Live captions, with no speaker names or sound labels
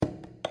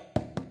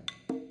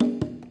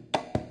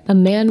A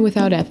man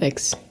without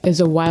ethics is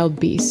a wild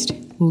beast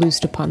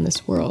loosed upon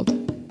this world.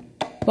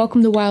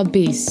 Welcome to Wild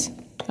Beasts,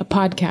 a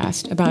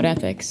podcast about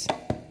ethics.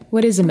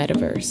 What is a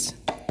metaverse?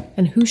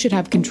 And who should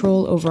have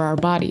control over our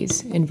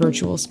bodies in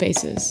virtual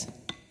spaces?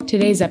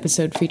 Today's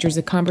episode features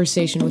a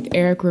conversation with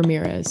Erick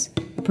Ramirez,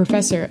 a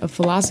professor of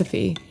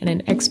philosophy and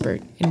an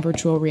expert in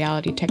virtual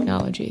reality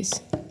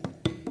technologies.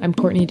 I'm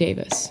Courtney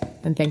Davis,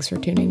 and thanks for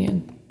tuning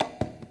in.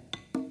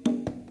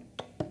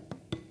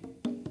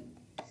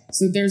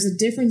 So there's a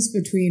difference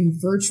between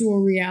virtual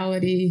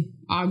reality,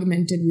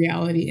 augmented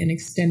reality, and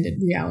extended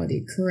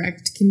reality,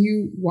 correct? Can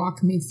you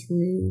walk me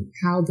through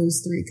how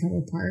those three come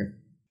apart?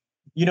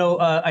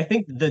 I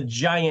think the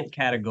giant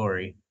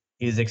category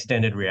is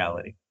extended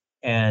reality.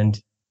 And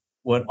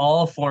what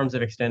all forms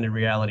of extended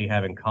reality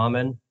have in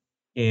common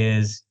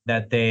is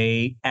that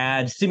they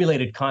add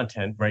simulated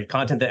content, right?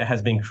 Content that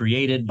has been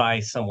created by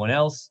someone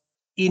else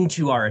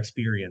into our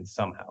experience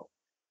somehow.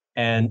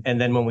 And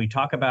then when we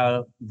talk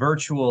about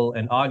virtual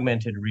and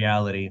augmented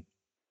reality,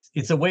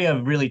 it's a way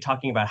of really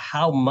talking about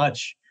how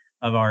much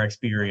of our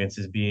experience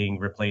is being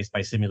replaced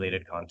by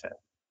simulated content.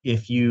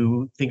 If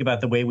you think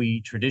about the way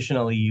we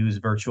traditionally use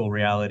virtual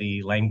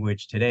reality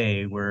language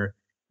today, we're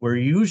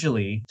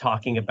usually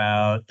talking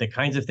about the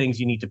kinds of things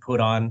you need to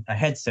put on a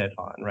headset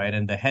on, right?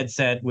 And the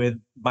headset with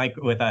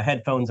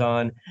headphones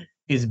on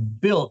is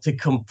built to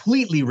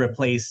completely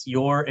replace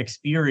your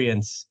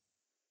experience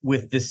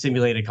with this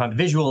simulated content,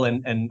 visual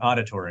and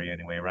auditory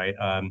anyway, right?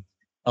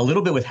 A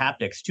little bit with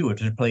haptics too,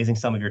 which is replacing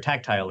some of your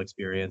tactile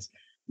experience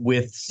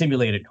with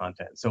simulated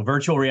content. So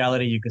virtual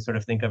reality, you can sort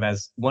of think of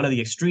as one of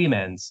the extreme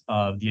ends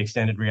of the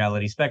extended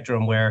reality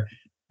spectrum, where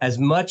as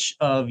much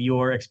of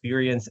your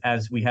experience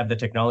as we have the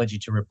technology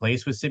to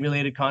replace with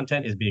simulated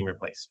content is being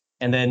replaced.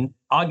 And then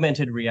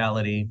augmented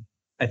reality,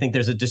 I think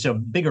there's just a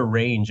bigger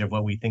range of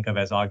what we think of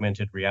as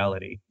augmented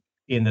reality,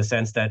 in the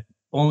sense that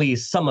only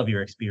some of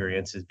your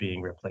experience is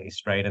being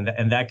replaced, right?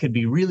 And that could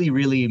be really,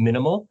 really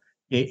minimal.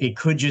 It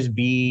could just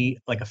be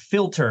like a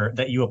filter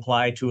that you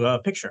apply to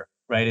a picture,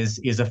 right?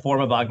 Is a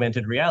form of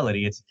augmented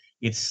reality.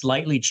 It's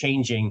slightly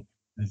changing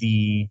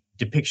the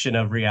depiction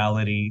of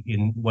reality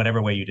in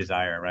whatever way you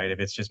desire, right? If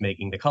it's just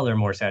making the color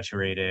more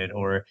saturated,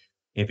 or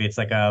if it's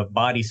like a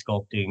body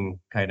sculpting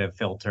kind of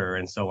filter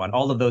and so on.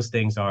 All of those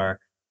things are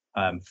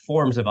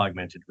forms of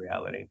augmented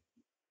reality.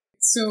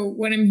 So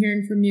what I'm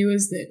hearing from you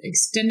is that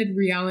extended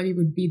reality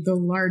would be the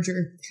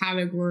larger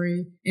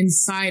category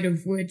inside of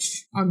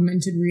which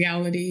augmented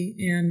reality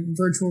and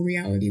virtual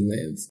reality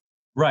live.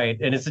 Right.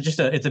 And it's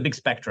a big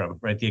spectrum,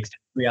 right? The extended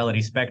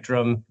reality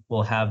spectrum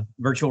will have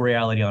virtual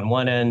reality on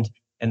one end,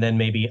 and then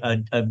maybe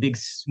a big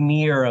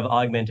smear of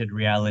augmented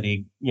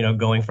reality,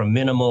 going from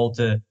minimal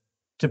to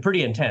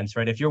pretty intense,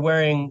 right? If you're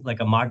wearing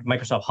like a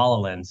Microsoft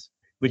HoloLens,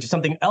 which is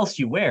something else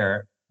you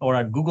wear, or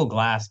a Google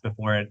Glass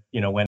before it,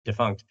 went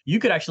defunct, you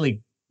could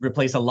actually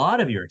replace a lot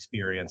of your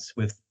experience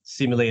with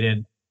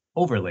simulated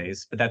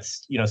overlays. But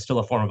that's, still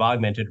a form of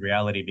augmented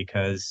reality,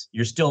 because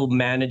you're still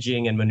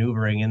managing and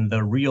maneuvering in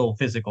the real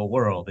physical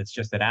world. It's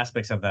just that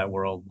aspects of that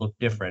world look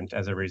different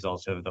as a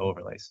result of the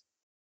overlays.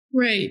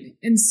 Right.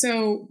 And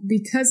so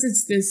because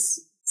it's this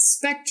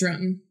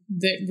spectrum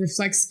that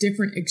reflects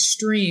different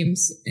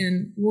extremes,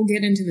 and we'll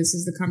get into this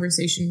as the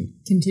conversation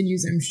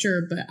continues, I'm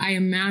sure, but I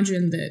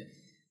imagine that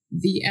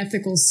the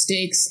ethical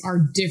stakes are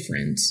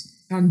different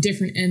on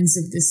different ends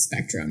of this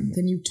spectrum.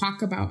 Can you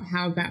talk about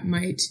how that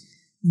might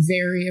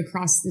vary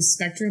across the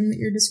spectrum that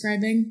you're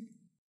describing?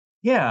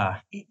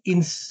 Yeah,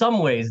 in some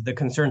ways, the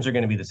concerns are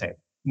going to be the same,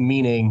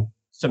 meaning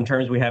some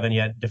terms we haven't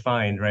yet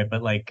defined, right?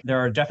 But there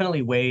are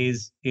definitely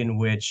ways in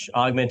which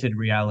augmented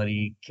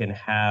reality can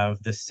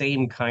have the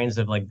same kinds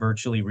of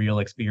virtually real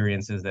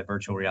experiences that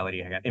virtual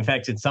reality has. In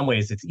fact, in some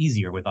ways, it's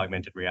easier with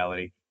augmented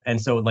reality. And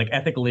so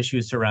ethical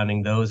issues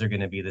surrounding those are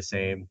going to be the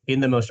same. In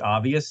the most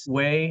obvious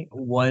way,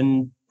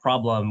 one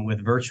problem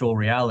with virtual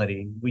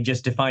reality, we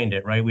just defined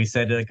it, right? We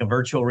said a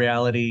virtual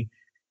reality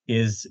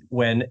is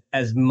when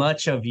as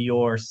much of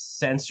your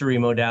sensory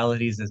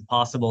modalities as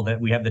possible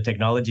that we have the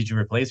technology to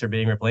replace are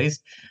being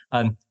replaced.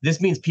 This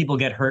means people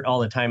get hurt all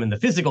the time in the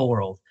physical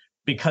world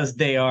because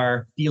they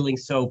are feeling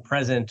so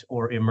present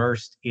or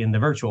immersed in the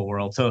virtual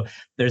world. So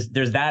there's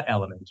that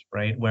element,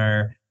 right,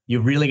 where you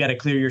really got to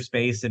clear your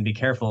space and be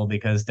careful,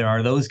 because there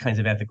are those kinds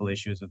of ethical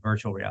issues with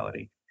virtual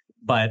reality.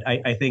 But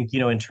I think,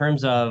 in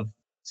terms of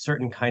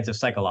certain kinds of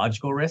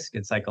psychological risk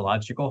and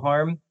psychological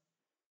harm,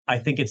 I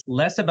think it's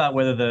less about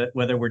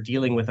whether we're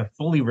dealing with a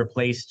fully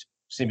replaced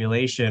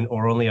simulation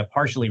or only a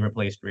partially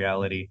replaced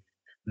reality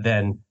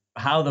than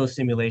how those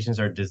simulations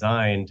are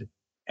designed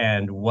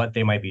and what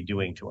they might be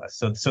doing to us.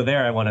 So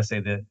there, I want to say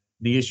that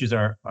the issues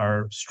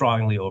are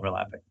strongly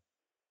overlapping.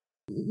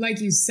 Like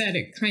you said,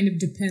 it kind of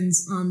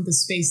depends on the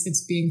space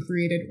that's being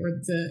created or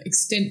the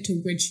extent to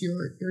which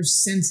your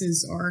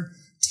senses are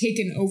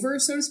taken over,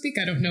 so to speak.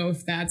 I don't know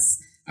if that's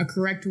a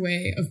correct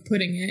way of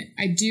putting it.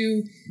 I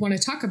do want to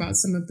talk about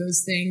some of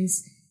those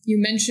things.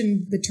 You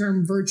mentioned the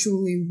term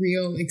virtually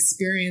real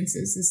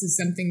experiences. This is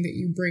something that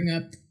you bring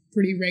up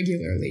pretty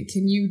regularly.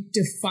 Can you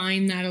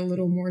define that a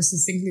little more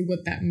succinctly,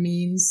 what that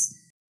means?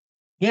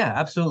 Yeah,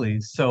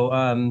 absolutely. So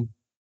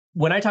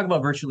when I talk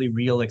about virtually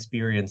real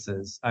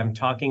experiences, I'm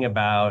talking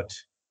about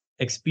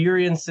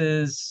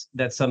experiences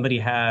that somebody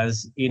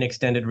has in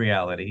extended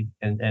reality.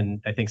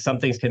 And I think some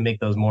things can make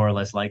those more or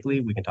less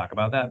likely. We can talk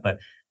about that. But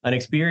an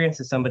experience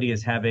that somebody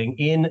is having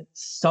in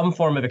some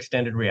form of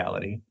extended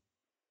reality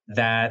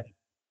that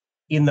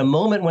in the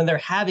moment when they're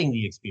having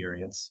the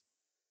experience,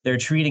 they're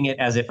treating it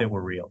as if it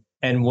were real.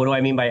 And what do I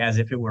mean by as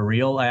if it were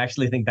real? I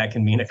actually think that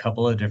can mean a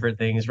couple of different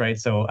things, right?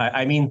 So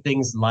I mean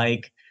things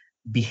like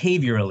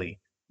behaviorally,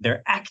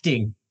 they're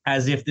acting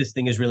as if this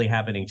thing is really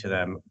happening to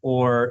them,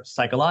 or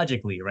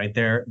psychologically, right?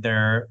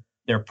 They're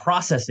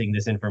processing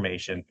this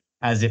information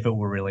as if it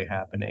were really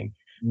happening.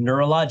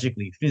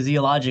 Neurologically,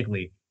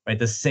 physiologically, right?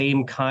 The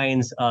same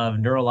kinds of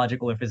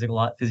neurological or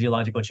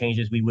physiological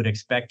changes we would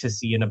expect to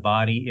see in a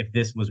body if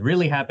this was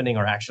really happening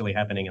or actually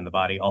happening in the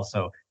body,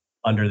 also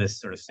under this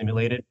sort of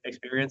simulated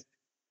experience.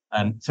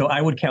 So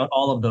I would count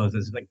all of those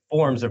as like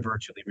forms of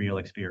virtually real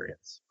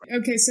experience.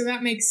 Okay, so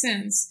that makes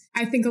sense.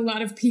 I think a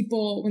lot of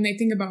people, when they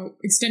think about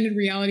extended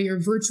reality or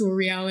virtual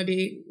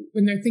reality,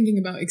 when they're thinking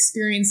about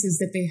experiences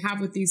that they have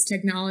with these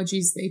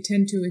technologies, they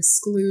tend to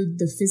exclude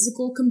the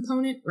physical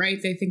component, right?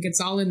 They think it's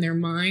all in their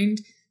mind.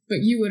 But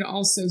you would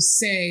also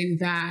say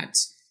that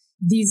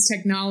these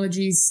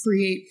technologies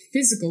create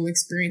physical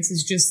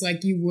experiences just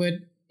like you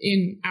would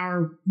in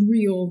our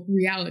real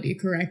reality,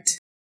 correct?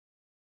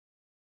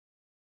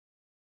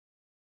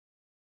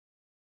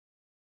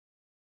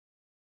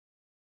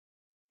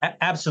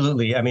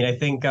 Absolutely. I mean, I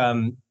think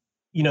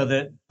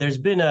that there's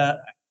been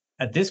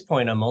at this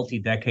point a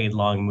multi-decade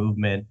long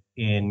movement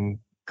in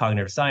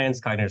cognitive science,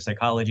 cognitive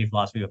psychology,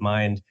 philosophy of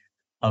mind,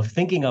 of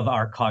thinking of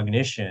our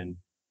cognition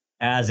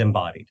as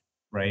embodied.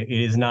 Right?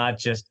 It is not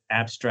just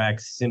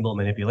abstract symbol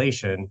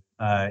manipulation.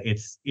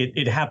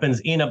 It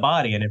happens in a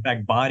body, and in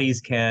fact, bodies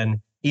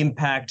can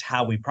impact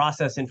how we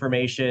process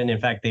information. In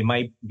fact, they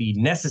might be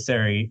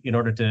necessary in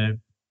order to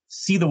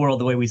see the world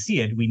the way we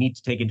see it. We need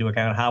to take into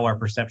account how our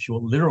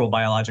perceptual, literal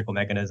biological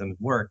mechanisms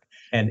work.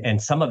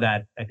 And some of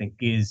that, I think,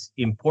 is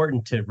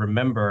important to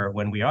remember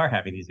when we are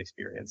having these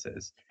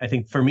experiences. I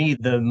think for me,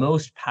 the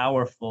most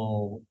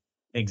powerful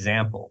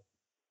example,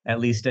 at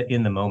least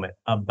in the moment,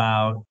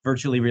 about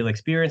virtually real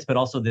experience, but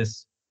also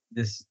this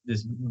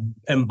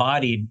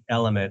embodied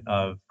element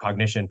of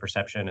cognition,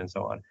 perception, and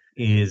so on,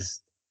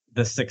 is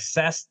the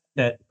success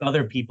that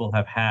other people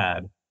have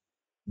had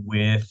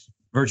with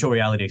virtual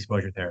reality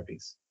exposure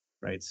therapies,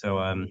 right?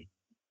 So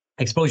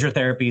exposure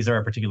therapies are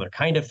a particular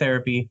kind of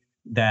therapy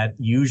that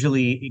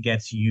usually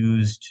gets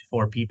used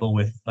for people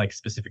with like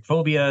specific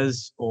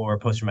phobias or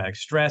post-traumatic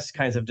stress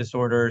kinds of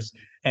disorders.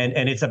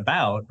 And it's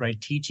about, right,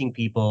 teaching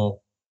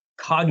people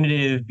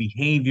cognitive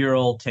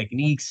behavioral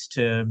techniques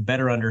to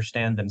better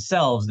understand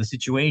themselves, the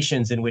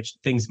situations in which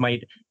things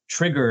might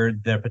trigger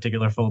their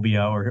particular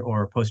phobia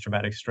or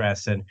post-traumatic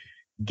stress, and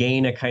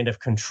gain a kind of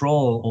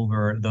control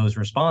over those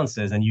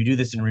responses. And you do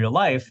this in real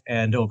life,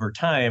 and over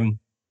time,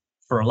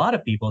 for a lot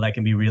of people, that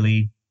can be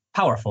really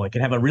powerful. It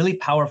can have a really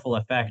powerful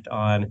effect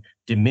on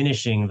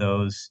diminishing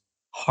those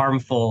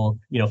harmful,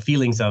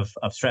 feelings of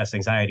stress,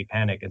 anxiety,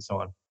 panic, and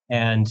so on.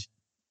 And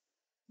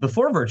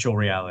before virtual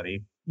reality,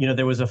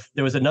 there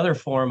was another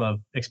form of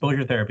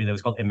exposure therapy that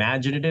was called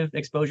imaginative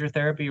exposure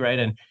therapy, right?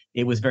 And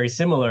it was very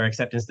similar,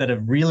 except instead of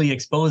really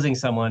exposing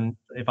someone,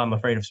 if I'm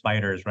afraid of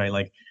spiders, right?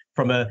 Like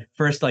from a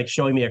first, like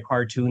showing me a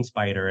cartoon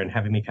spider and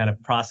having me kind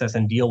of process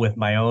and deal with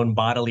my own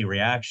bodily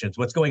reactions.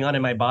 What's going on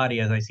in my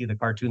body as I see the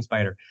cartoon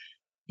spider?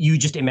 You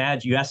just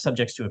imagine, you ask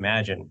subjects to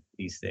imagine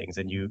these things,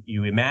 and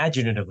you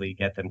imaginatively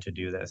get them to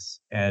do this.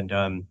 And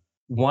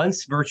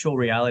once virtual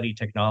reality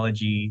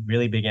technology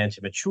really began to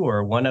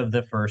mature, one of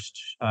the first,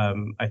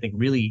 I think,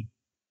 really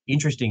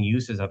interesting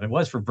uses of it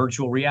was for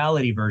virtual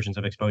reality versions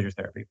of exposure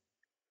therapy.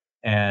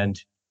 And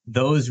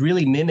those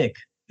really mimic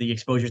the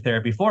exposure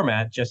therapy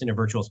format, just in a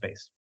virtual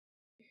space.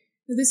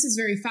 This is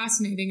very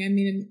fascinating. I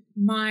mean,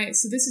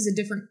 so this is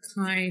a different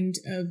kind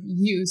of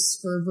use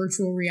for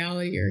virtual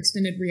reality or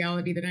extended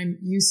reality that I'm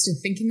used to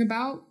thinking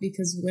about,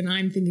 because when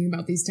I'm thinking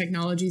about these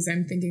technologies,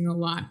 I'm thinking a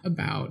lot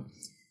about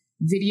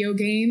video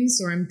games,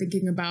 or I'm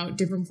thinking about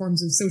different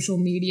forms of social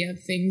media,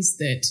 things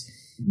that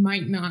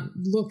might not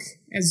look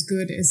as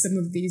good as some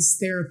of these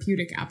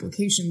therapeutic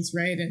applications,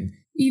 right? And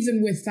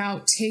even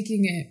without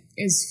taking it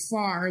as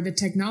far, the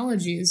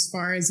technology as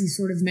far, as you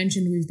sort of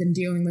mentioned, we've been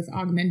dealing with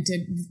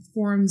augmented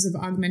forms of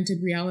augmented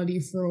reality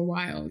for a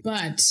while.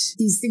 But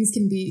these things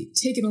can be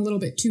taken a little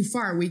bit too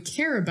far. We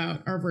care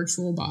about our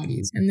virtual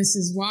bodies. And this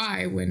is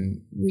why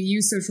when we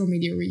use social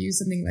media, we use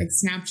something like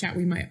Snapchat,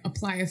 we might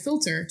apply a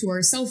filter to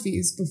our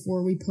selfies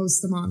before we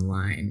post them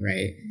online,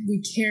 right?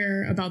 We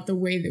care about the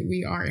way that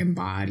we are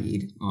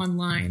embodied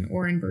online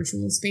or in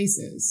virtual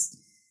spaces.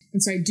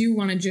 And so I do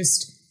want to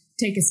just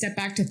take a step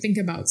back to think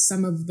about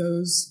some of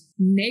those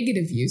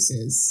negative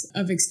uses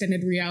of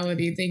extended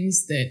reality,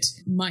 things that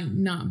might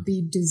not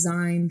be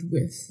designed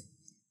with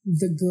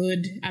the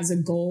good as a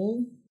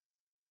goal.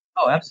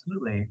 Oh,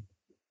 absolutely.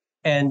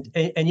 And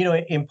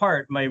in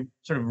part, my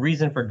sort of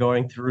reason for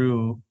going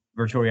through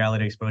virtual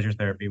reality exposure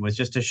therapy was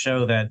just to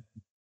show that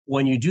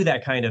when you do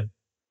that kind of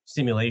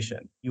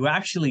simulation, you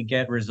actually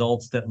get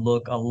results that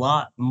look a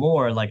lot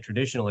more like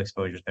traditional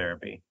exposure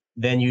therapy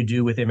than you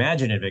do with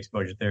imaginative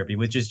exposure therapy,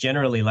 which is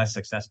generally less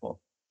successful.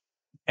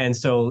 And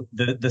so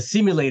the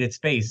simulated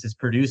space is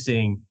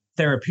producing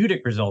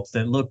therapeutic results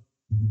that look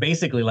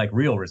basically like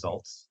real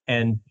results.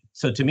 And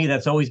so to me,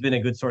 that's always been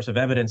a good source of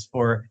evidence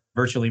for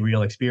virtually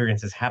real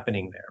experiences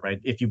happening there, right?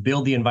 If you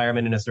build the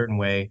environment in a certain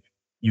way,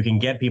 you can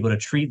get people to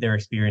treat their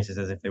experiences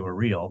as if they were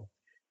real.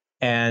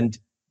 And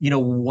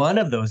one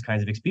of those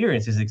kinds of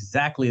experiences is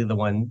exactly the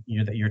one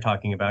that you're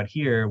talking about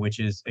here, which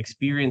is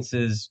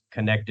experiences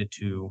connected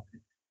to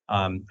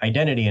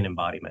identity and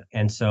embodiment.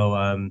 And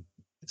so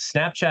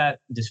Snapchat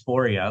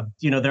dysphoria,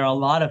 there are a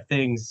lot of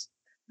things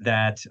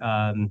that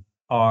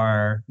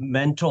are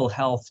mental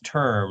health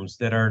terms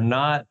that are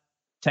not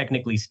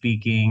technically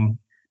speaking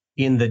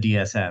in the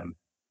DSM,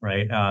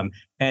 right?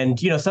 And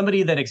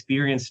somebody that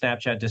experienced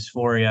Snapchat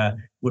dysphoria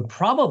would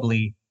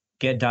probably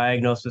get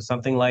diagnosed with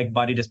something like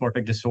body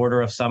dysmorphic disorder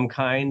of some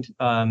kind,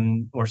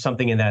 or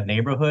something in that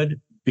neighborhood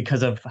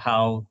because of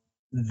how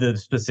the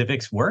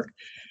specifics work.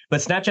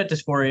 But Snapchat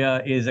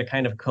dysphoria is a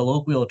kind of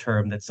colloquial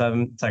term that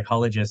some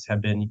psychologists have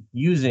been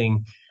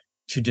using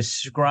to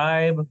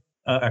describe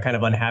a kind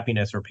of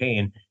unhappiness or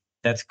pain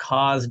that's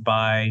caused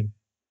by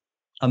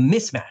a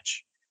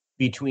mismatch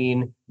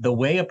between the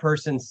way a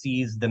person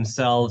sees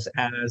themselves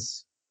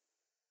as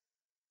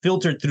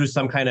filtered through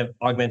some kind of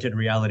augmented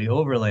reality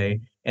overlay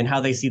and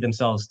how they see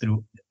themselves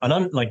through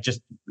like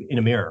just in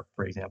a mirror,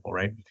 for example,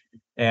 right?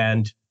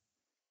 And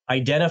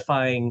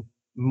identifying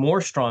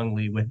more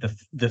strongly with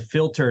the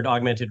filtered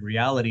augmented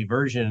reality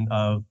version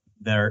of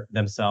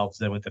themselves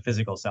than with the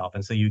physical self.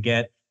 And so you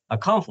get a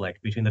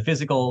conflict between the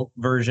physical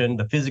version,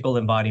 the physical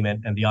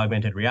embodiment, and the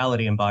augmented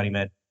reality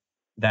embodiment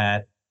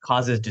that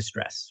causes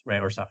distress,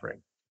 right, or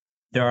suffering.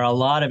 There are a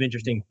lot of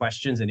interesting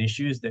questions and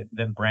issues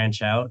that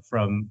branch out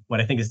from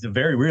what I think is the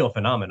very real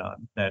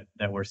phenomenon that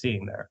we're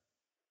seeing there.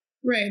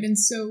 Right. And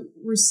so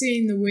we're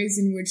seeing the ways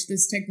in which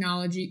this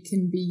technology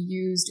can be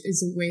used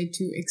as a way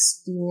to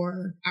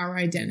explore our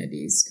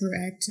identities,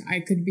 correct? I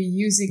could be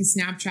using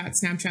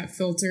Snapchat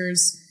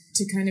filters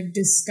to kind of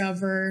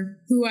discover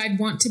who I'd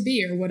want to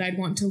be or what I'd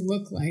want to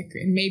look like.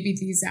 And maybe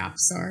these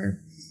apps are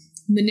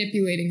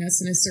manipulating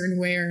us in a certain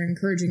way or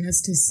encouraging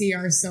us to see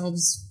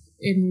ourselves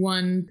in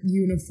one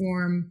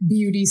uniform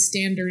beauty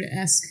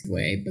standard-esque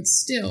way, but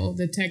still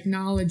the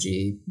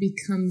technology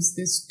becomes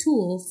this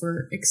tool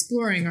for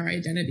exploring our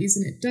identities,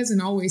 and it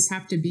doesn't always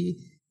have to be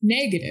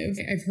negative.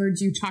 I've heard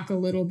you talk a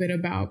little bit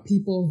about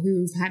people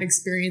who've had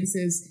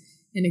experiences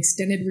in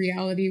extended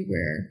reality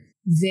where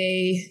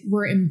they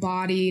were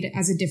embodied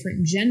as a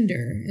different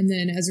gender, and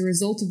then as a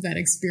result of that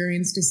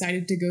experience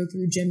decided to go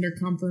through gender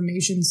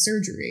confirmation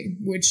surgery,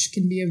 which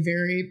can be a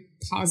very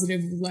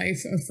positive,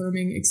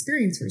 life-affirming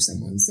experience for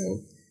someone.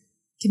 So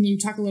can you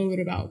talk a little bit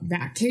about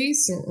that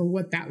case or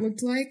what that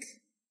looked like?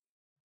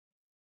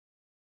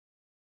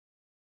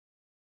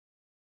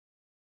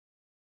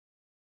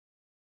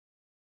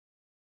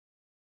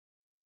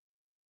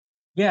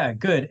 Yeah,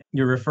 good.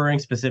 You're referring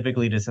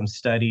specifically to some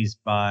studies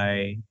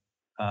by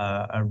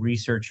a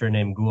researcher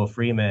named Gul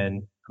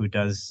Freeman, who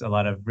does a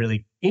lot of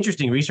really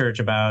interesting research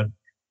about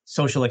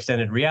social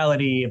extended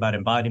reality, about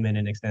embodiment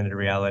in extended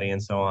reality,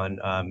 and so on,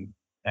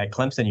 at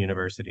Clemson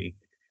University.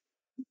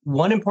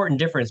 One important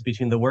difference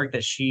between the work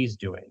that she's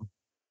doing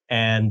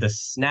and the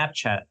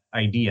Snapchat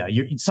idea,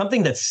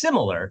 something that's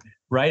similar,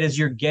 right, is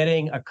you're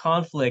getting a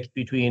conflict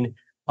between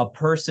a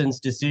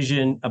person's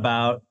decision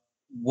about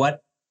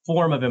what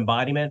form of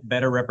embodiment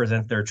better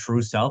represents their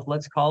true self,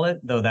 let's call it,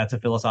 though that's a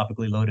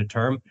philosophically loaded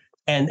term,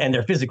 and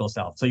their physical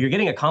self. So you're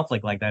getting a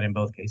conflict like that in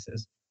both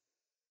cases.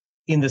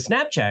 In the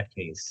Snapchat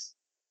case,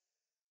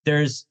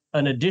 there's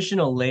an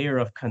additional layer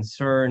of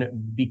concern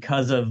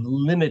because of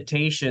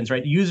limitations,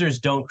 right? Users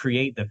don't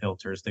create the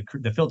filters.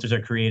 The filters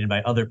are created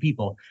by other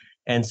people.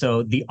 And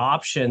so the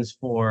options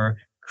for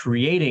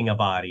creating a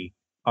body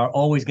are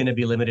always going to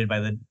be limited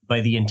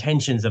by the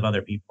intentions of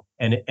other people.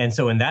 And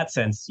so in that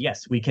sense,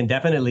 yes, we can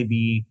definitely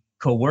be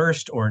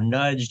coerced or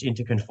nudged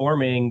into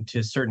conforming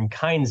to certain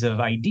kinds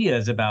of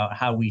ideas about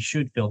how we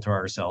should filter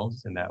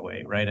ourselves in that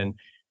way, right?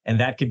 And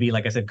that could be,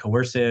 like I said,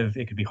 coercive.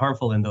 It could be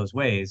harmful in those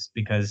ways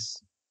because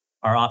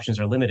our options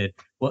are limited.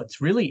 What's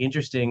really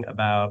interesting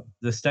about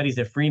the studies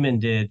that Freeman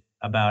did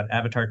about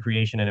avatar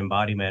creation and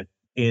embodiment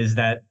is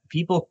that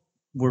people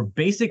were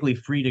basically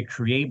free to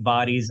create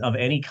bodies of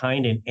any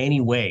kind in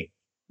any way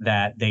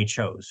that they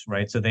chose,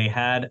 right? So they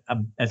had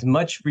as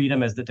much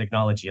freedom as the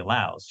technology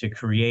allows to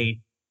create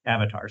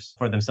avatars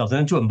for themselves and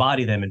then to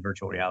embody them in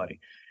virtual reality.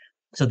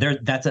 So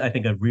that's, I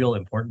think, a real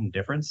important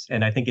difference.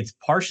 And I think it's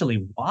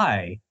partially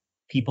why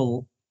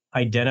people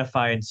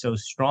identified so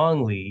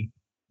strongly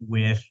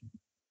with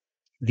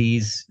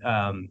these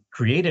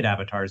created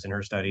avatars in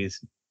her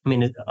studies. I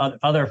mean,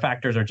 other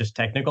factors are just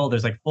technical.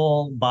 There's like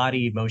full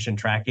body motion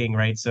tracking,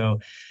 right? So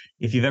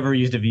if you've ever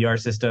used a VR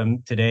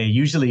system today,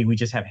 usually we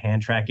just have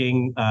hand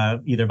tracking,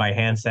 either by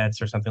handsets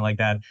or something like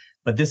that.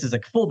 But this is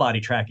like full body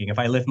tracking. If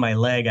I lift my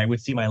leg, I would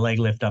see my leg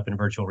lift up in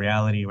virtual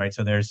reality, right?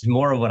 So there's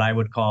more of what I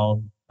would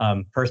call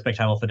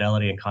perspectival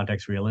fidelity and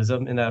context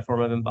realism in that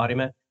form of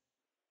embodiment.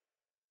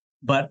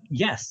 But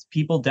yes,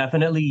 people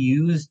definitely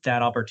used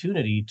that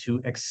opportunity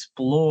to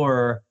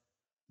explore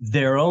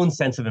their own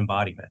sense of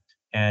embodiment.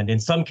 And in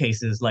some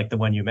cases, like the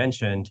one you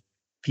mentioned,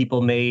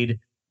 people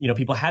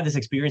had this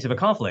experience of a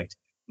conflict.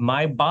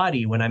 My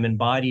body, when I'm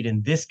embodied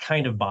in this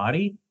kind of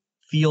body,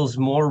 feels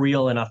more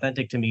real and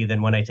authentic to me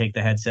than when I take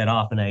the headset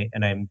off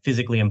and I'm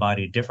physically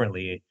embodied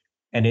differently.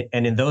 And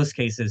in those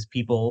cases,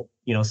 people,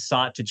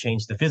 sought to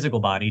change the physical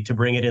body to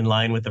bring it in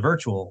line with the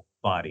virtual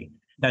body.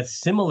 That's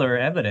similar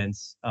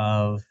evidence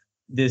of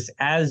this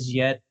as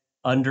yet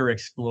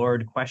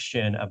underexplored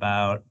question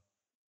about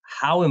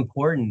how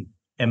important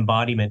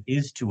embodiment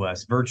is to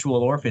us,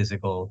 virtual or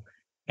physical,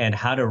 and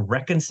how to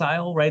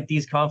reconcile, right,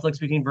 these conflicts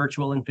between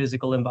virtual and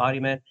physical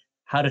embodiment,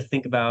 how to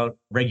think about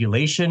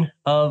regulation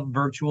of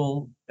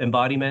virtual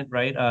embodiment,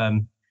 right?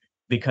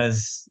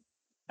 Because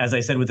as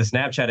I said with the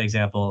Snapchat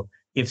example,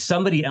 if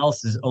somebody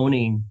else is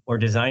owning or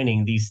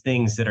designing these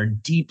things that are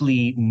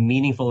deeply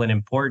meaningful and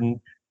important,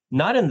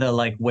 not in the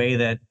like way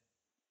that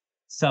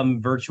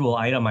some virtual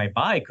item I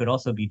buy could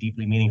also be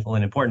deeply meaningful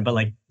and important, but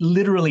like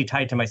literally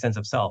tied to my sense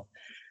of self,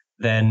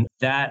 then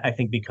that I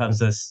think becomes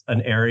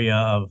an area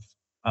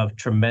of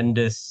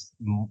tremendous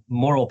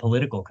moral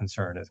political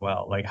concern as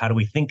well. Like, how do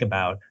we think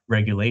about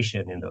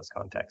regulation in those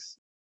contexts?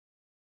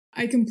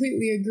 I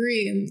completely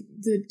agree. And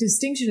the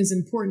distinction is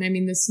important. I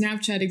mean, the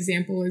Snapchat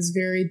example is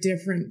very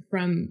different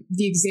from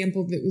the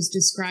example that was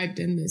described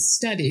in this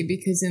study,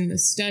 because in the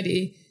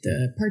study,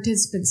 the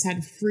participants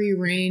had free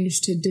range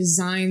to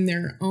design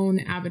their own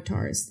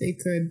avatars. They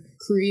could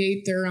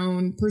create their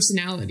own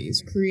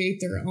personalities, create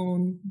their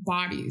own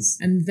bodies,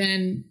 and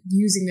then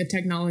using the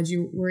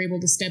technology, were able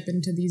to step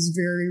into these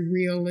very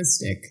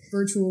realistic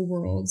virtual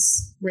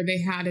worlds where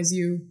they had, as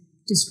you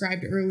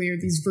described earlier,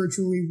 these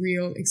virtually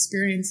real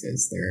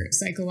experiences. They're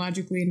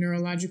psychologically,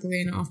 neurologically,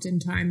 and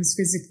oftentimes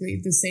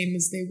physically the same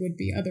as they would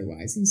be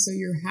otherwise. And so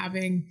you're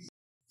having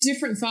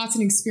different thoughts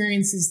and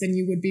experiences than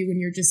you would be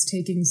when you're just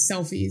taking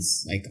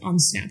selfies like on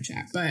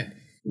Snapchat. But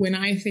when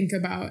I think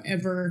about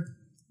ever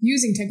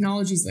using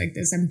technologies like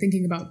this, I'm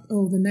thinking about,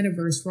 the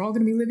metaverse. We're all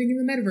going to be living in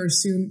the metaverse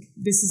soon.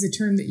 This is a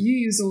term that you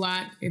use a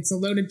lot. It's a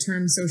loaded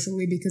term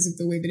socially because of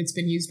the way that it's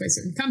been used by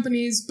certain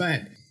companies.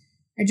 But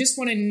I just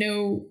want to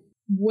know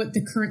what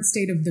the current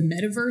state of the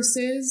metaverse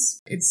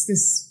is. It's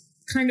this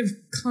kind of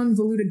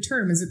convoluted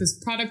term. Is it this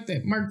product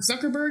that Mark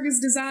Zuckerberg has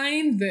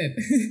designed that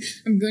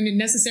I'm going to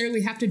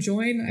necessarily have to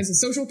join as a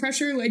social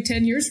pressure like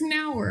 10 years from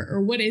now?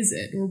 Or what is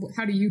it? Or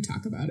how do you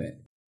talk about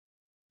it?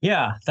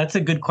 Yeah, that's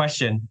a good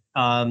question.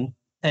 And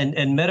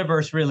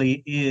metaverse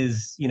really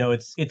is,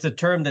 it's a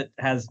term that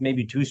has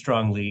maybe too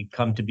strongly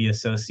come to be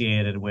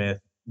associated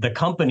with the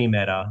company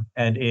Meta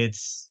and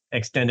its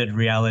extended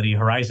reality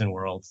horizon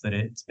worlds that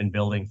it's been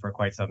building for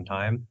quite some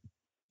time.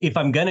 If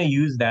I'm going to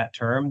use that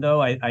term,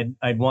 though,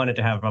 I'd want it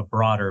to have a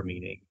broader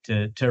meaning,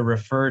 to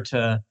refer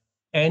to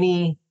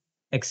any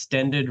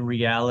extended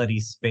reality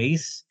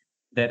space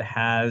that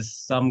has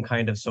some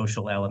kind of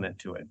social element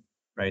to it,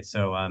 right?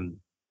 So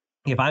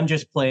if I'm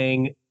just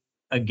playing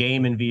a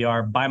game in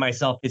VR by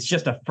myself, it's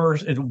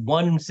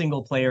one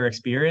single player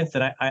experience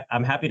that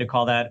I'm happy to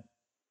call that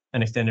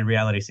an extended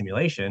reality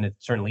simulation. It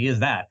certainly is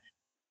that.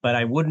 But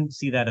I wouldn't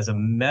see that as a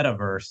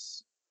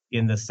metaverse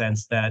in the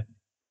sense that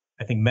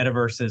I think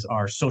metaverses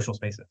are social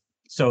spaces.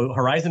 So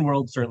Horizon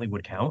World certainly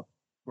would count,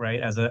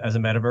 right, as a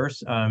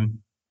metaverse.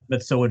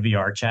 But so would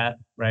VR Chat,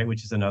 right,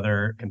 which is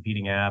another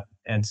competing app.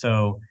 And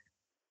so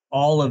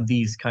all of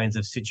these kinds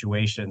of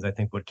situations, I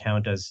think, would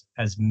count as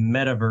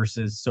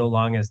metaverses so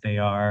long as they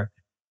are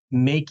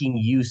making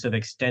use of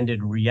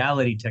extended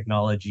reality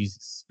technologies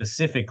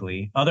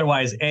specifically.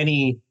 Otherwise,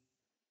 any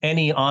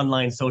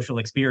online social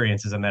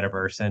experience is a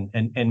metaverse,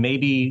 and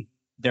maybe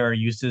there are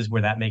uses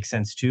where that makes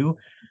sense too.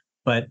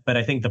 But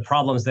I think the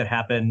problems that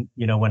happen,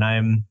 when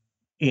I'm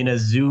in a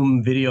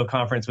Zoom video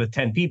conference with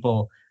 10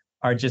 people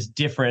are just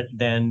different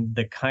than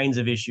the kinds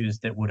of issues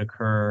that would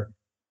occur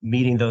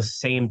meeting those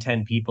same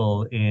 10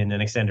 people in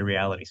an extended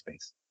reality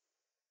space.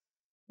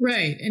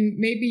 Right. And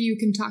maybe you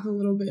can talk a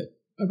little bit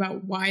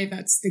about why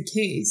that's the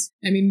case.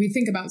 I mean, we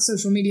think about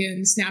social media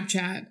and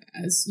Snapchat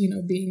as,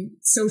 being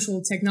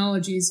social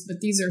technologies, but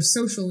these are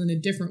social in a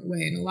different way.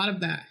 And a lot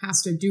of that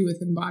has to do with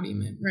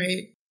embodiment,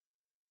 right?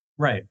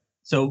 Right.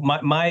 So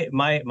my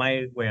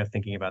way of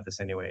thinking about this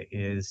anyway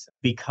is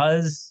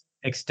because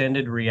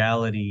extended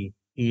reality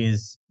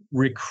is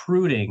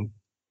recruiting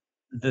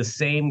the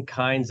same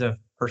kinds of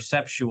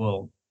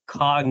perceptual,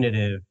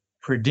 cognitive,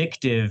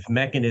 predictive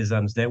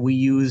mechanisms that we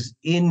use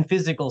in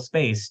physical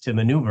space to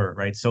maneuver,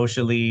 right,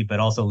 socially, but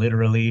also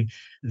literally,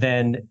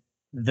 then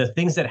the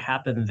things that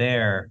happen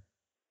there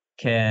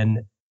can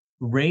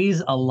raise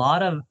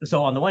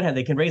so on the one hand,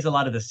 they can raise a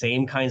lot of the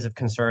same kinds of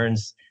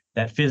concerns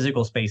that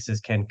physical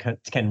spaces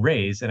can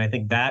raise. And I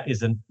think that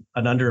is an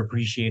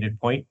underappreciated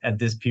point at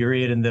this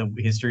period in the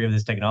history of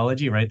this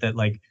technology, right?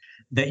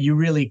 That you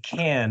really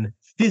can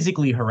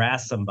physically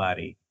harass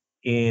somebody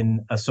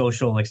in a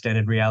social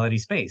extended reality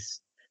space.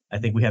 I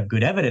think we have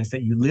good evidence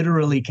that you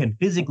literally can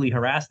physically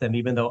harass them,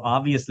 even though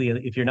obviously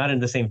if you're not in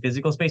the same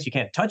physical space, you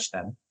can't touch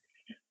them.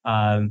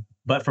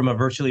 But from a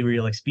virtually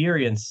real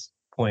experience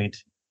point,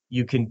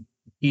 you can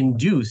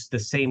induce the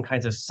same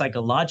kinds of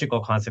psychological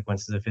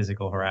consequences of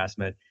physical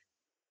harassment,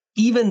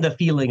 even the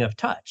feeling of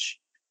touch,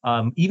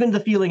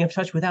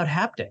 without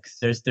haptics.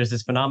 There's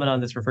this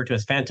phenomenon that's referred to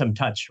as phantom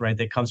touch, right?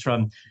 That comes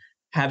from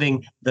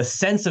having the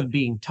sense of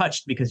being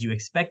touched because you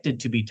expected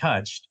to be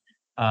touched,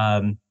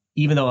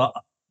 even though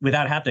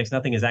without haptics,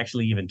 nothing is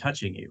actually even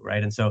touching you,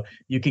 right? And so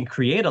you can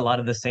create a lot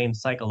of the same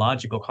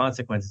psychological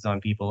consequences on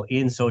people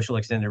in social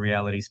extended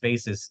reality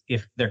spaces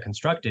if they're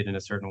constructed in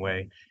a certain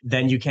way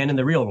than you can in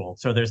the real world.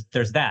 So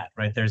there's that,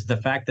 right? There's the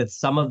fact that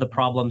some of the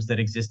problems that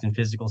exist in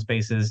physical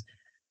spaces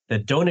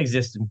that don't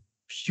exist in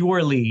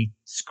purely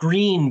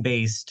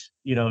screen-based,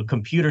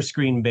 computer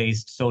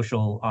screen-based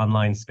social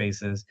online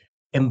spaces.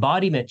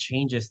 Embodiment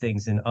changes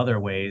things in other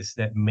ways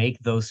that make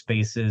those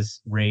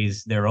spaces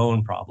raise their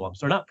own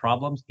problems, or not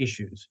problems,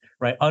 issues,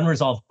 right?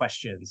 Unresolved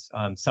questions,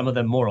 some of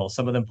them moral,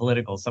 some of them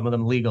political, some of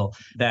them legal,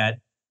 that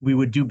we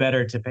would do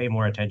better to pay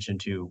more attention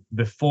to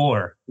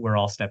before we're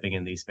all stepping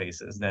in these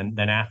spaces than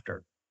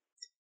after.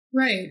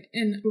 Right.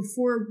 And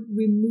before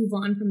we move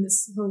on from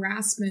this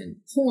harassment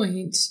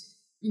point,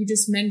 you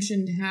just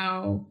mentioned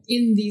how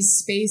in these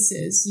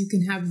spaces you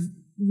can have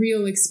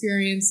real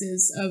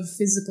experiences of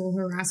physical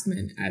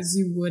harassment as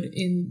you would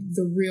in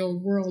the real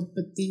world,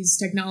 but these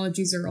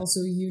technologies are also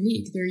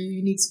unique. They're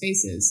unique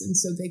spaces, and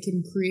so they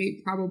can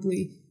create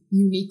probably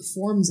unique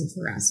forms of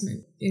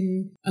harassment.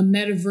 In a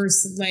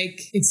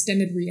metaverse-like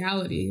extended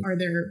reality, are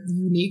there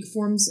unique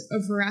forms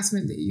of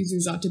harassment that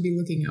users ought to be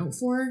looking out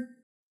for?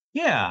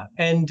 Yeah,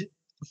 and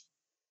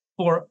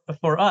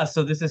for us,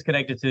 so this is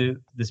connected to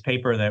this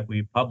paper that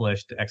we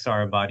published,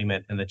 XR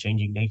Embodiment and the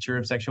Changing Nature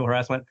of Sexual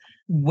Harassment.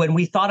 When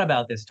we thought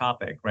about this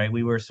topic, right,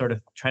 we were sort of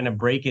trying to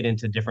break it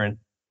into different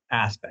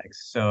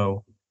aspects.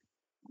 So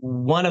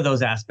one of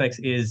those aspects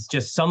is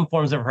just some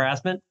forms of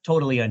harassment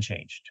totally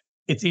unchanged.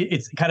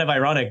 It's kind of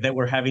ironic that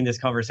we're having this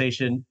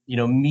conversation,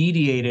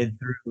 mediated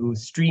through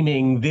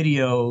streaming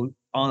video,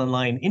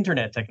 online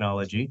internet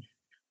technology,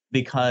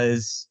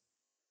 because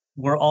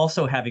we're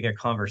also having a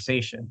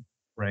conversation,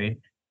 right?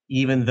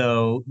 Even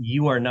though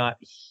you are not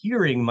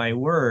hearing my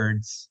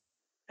words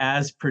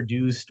as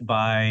produced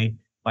by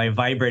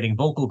vibrating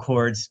vocal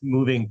cords,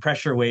 moving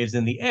pressure waves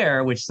in the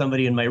air, which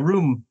somebody in my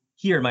room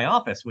here in my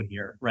office would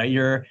hear, right?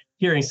 You're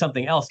hearing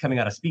something else coming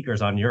out of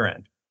speakers on your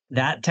end.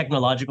 That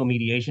technological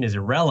mediation is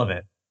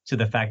irrelevant to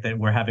the fact that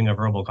we're having a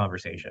verbal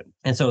conversation.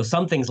 And so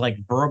some things like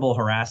verbal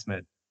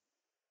harassment,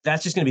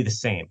 that's just going to be the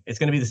same. It's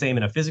going to be the same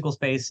in a physical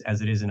space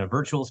as it is in a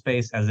virtual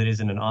space, as it is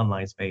in an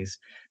online space,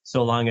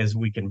 so long as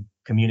we can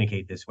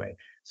communicate this way.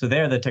 So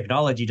there, the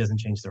technology doesn't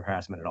change the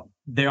harassment at all.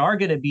 There are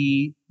going to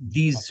be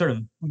these sort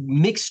of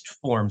mixed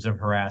forms of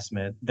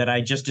harassment that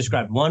I just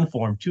described one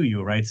form to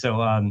you, right? So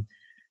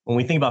when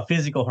we think about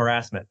physical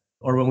harassment,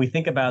 or when we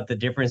think about the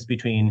difference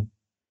between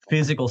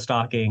physical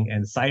stalking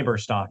and cyber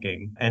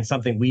stalking, and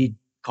something we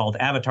called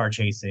avatar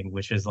chasing,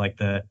 which is like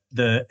the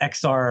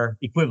XR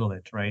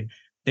equivalent, right?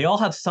 They all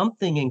have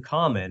something in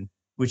common,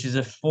 which is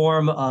a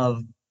form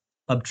of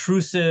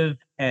obtrusive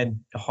and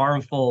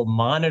harmful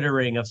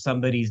monitoring of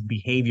somebody's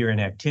behavior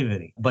and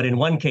activity. But in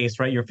one case,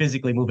 right, you're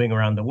physically moving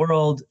around the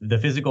world, the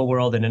physical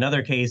world. In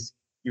another case,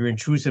 you're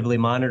intrusively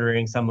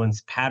monitoring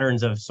someone's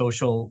patterns of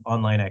social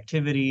online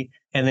activity.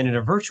 And then in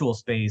a virtual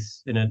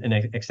space, in an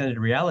extended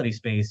reality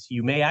space,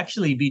 you may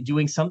actually be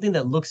doing something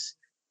that looks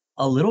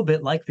a little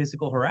bit like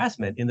physical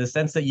harassment, in the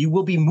sense that you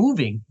will be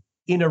moving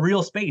in a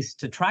real space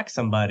to track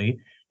somebody.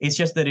 It's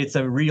just that it's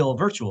a real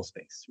virtual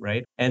space,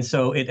 right? And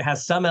so it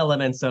has some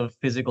elements of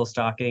physical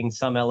stalking,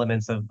 some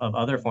elements of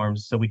other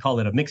forms. So we call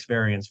it a mixed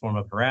variance form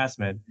of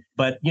harassment.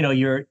 But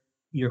your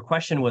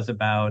question was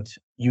about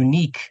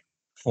unique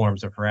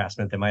forms of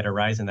harassment that might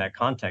arise in that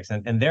context.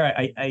 And there,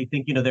 I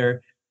think,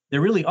 there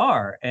really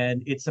are.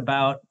 And it's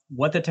about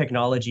what the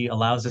technology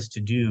allows us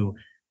to do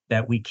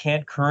that we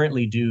can't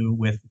currently do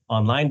with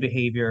online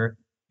behavior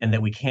and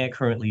that we can't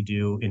currently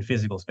do in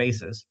physical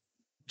spaces.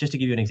 Just to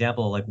give you an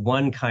example, like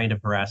one kind of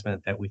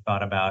harassment that we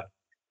thought about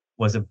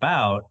was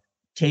about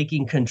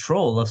taking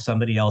control of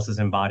somebody else's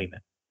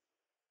embodiment,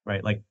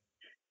 right? Like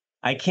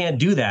I can't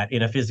do that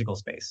in a physical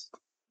space,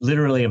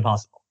 literally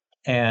impossible.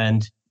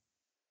 And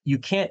you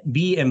can't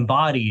be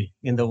embodied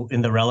in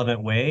the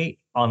relevant way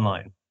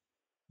online.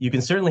 You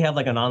can certainly have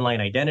like an online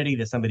identity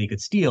that somebody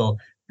could steal,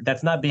 but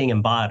that's not being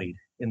embodied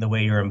in the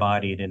way you're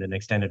embodied in an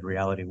extended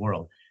reality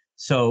world.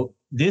 So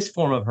this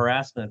form of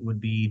harassment would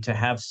be to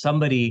have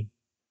somebody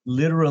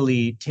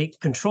literally take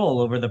control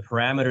over the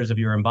parameters of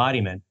your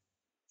embodiment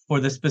for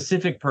the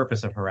specific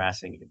purpose of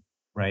harassing you,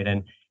 right?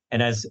 And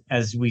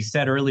as we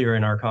said earlier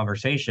in our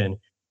conversation,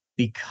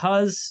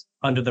 because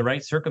under the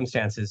right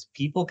circumstances,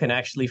 people can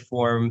actually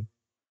form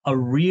a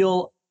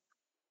real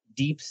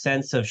deep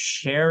sense of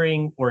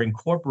sharing or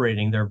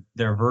incorporating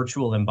their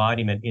virtual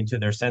embodiment into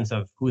their sense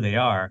of who they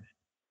are,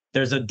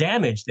 there's a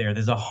damage there.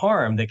 There's a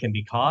harm that can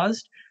be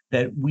caused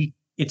that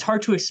it's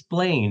hard to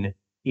explain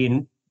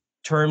in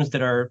terms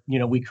that are,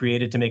 we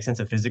created to make sense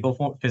of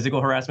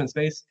physical harassment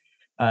space.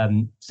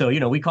 So,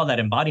 we call that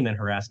embodiment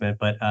harassment,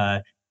 but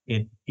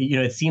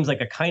it seems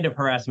like a kind of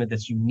harassment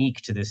that's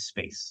unique to this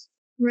space.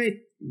 Right.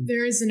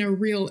 There isn't a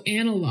real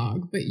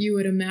analog, but you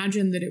would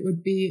imagine that it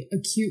would be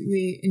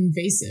acutely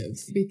invasive,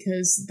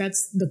 because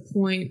that's the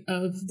point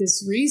of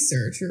this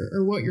research,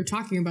 or what you're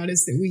talking about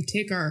is that we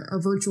take our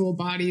virtual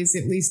bodies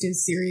at least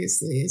as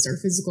seriously as our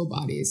physical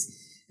bodies.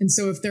 And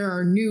so if there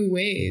are new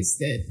ways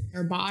that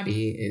our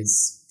body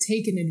is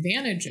taken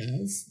advantage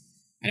of,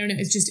 I don't know,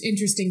 it's just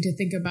interesting to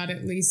think about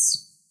at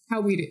least how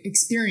we'd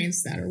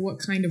experience that, or what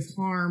kind of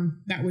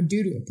harm that would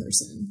do to a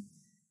person.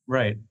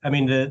 Right. I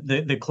mean,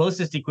 the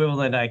closest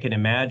equivalent I can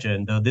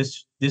imagine, though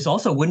this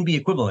also wouldn't be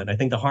equivalent. I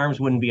think the harms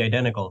wouldn't be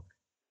identical,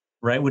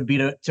 right? Would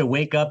be to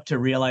wake up to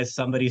realize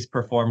somebody's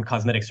performed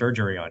cosmetic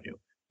surgery on you.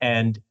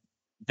 And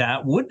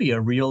that would be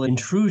a real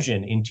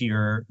intrusion into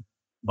your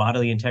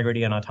bodily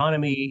integrity and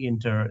autonomy,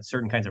 into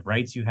certain kinds of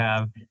rights you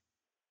have.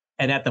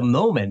 And at the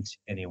moment,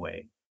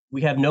 anyway,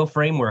 we have no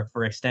framework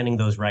for extending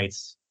those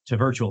rights to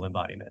virtual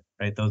embodiment,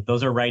 right?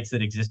 Those are rights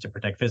that exist to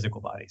protect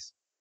physical bodies.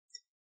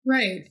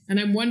 Right. And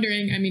I'm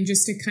wondering,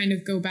 just to kind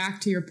of go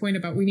back to your point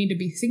about we need to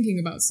be thinking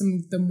about some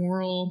of the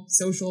moral,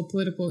 social,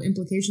 political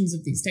implications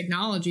of these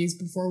technologies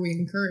before we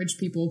encourage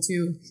people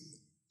to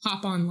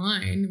hop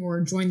online or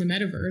join the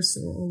metaverse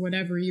or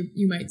whatever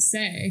you might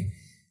say.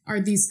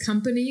 Are these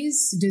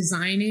companies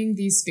designing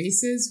these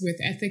spaces with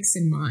ethics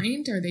in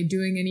mind? Are they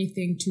doing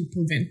anything to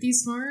prevent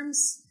these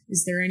harms?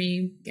 Is there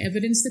any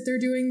evidence that they're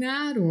doing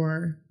that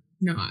or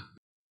not?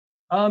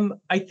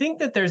 I think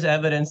that there's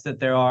evidence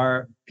that there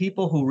are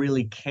people who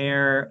really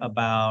care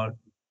about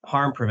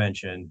harm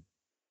prevention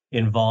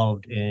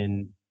involved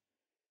in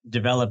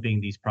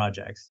developing these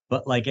projects.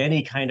 But like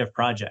any kind of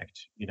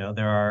project,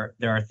 there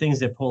are things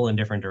that pull in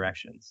different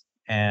directions.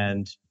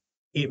 And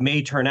it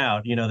may turn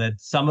out, that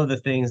some of the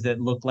things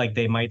that look like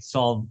they might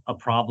solve a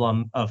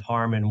problem of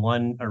harm in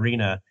one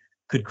arena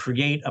could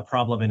create a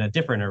problem in a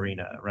different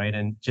arena, right?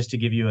 And just to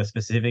give you a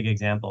specific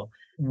example,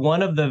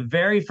 one of the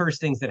very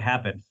first things that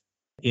happened,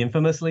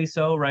 infamously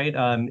so, right,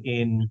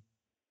 in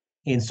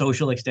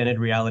social extended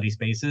reality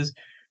spaces,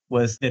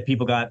 was that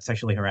people got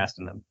sexually harassed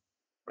in them,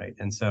 right?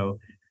 And so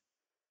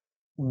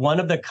one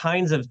of the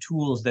kinds of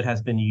tools that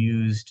has been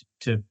used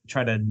to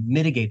try to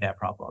mitigate that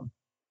problem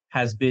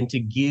has been to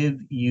give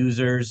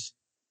users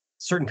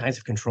certain kinds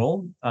of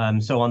control.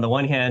 So on the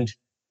one hand,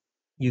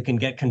 you can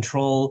get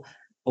control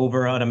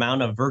over an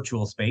amount of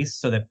virtual space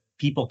so that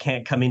people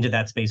can't come into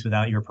that space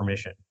without your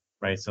permission,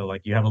 right? So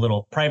like you have a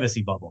little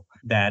privacy bubble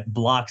that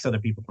blocks other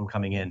people from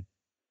coming in.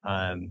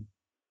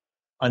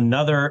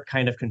 Another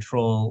kind of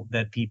control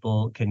that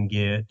people can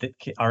give, that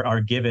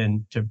are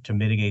given to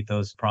mitigate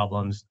those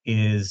problems,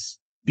 is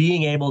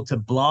being able to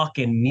block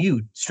and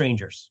mute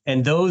strangers.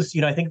 And those,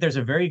 I think there's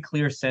a very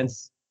clear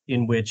sense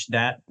in which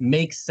that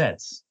makes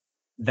sense.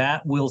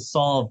 That will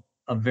solve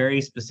a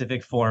very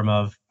specific form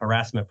of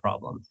harassment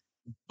problem.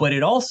 But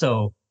it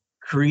also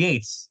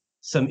creates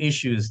some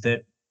issues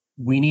that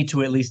we need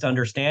to at least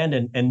understand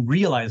and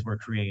realize we're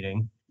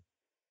creating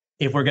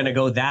if we're going to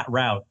go that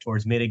route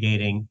towards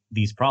mitigating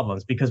these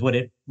problems. Because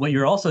what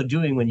you're also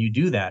doing when you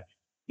do that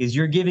is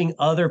you're giving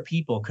other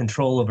people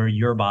control over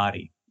your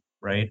body,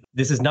 right?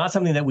 This is not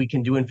something that we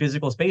can do in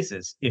physical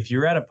spaces. If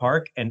you're at a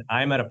park and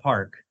I'm at a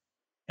park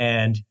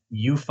and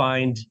you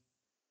find,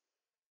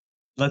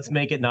 let's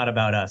make it not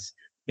about us.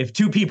 If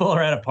two people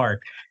are at a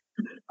park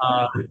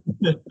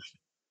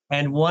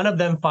and one of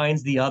them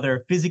finds the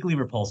other physically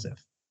repulsive,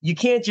 you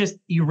can't just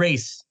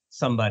erase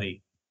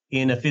somebody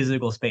in a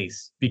physical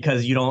space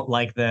because you don't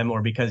like them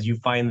or because you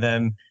find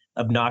them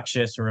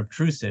obnoxious or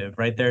obtrusive,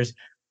 right? There's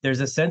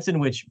a sense in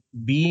which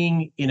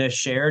being in a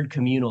shared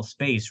communal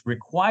space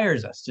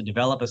requires us to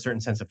develop a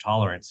certain sense of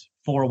tolerance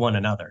for one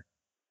another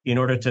in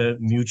order to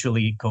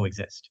mutually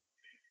coexist.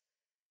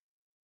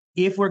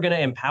 If we're going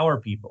to empower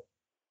people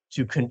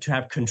to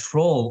have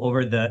control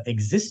over the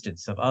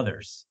existence of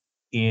others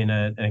in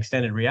an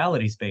extended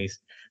reality space,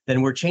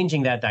 then we're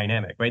changing that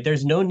dynamic, right?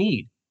 There's no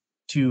need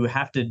to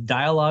have to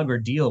dialogue or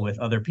deal with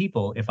other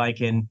people if I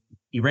can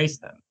erase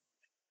them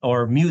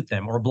or mute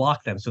them or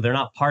block them so they're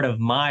not part of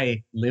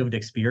my lived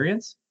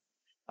experience.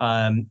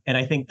 And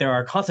I think there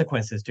are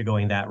consequences to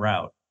going that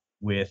route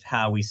with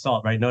how we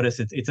solve, right? Notice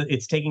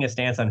it's taking a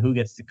stance on who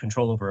gets to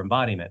control over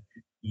embodiment.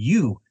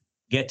 You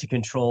get to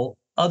control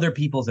other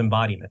people's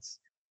embodiments.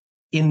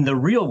 In the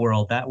real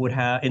world,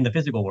 in the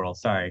physical world,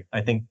 sorry,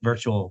 I think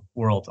virtual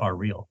worlds are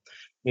real.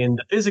 In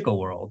the physical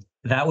world,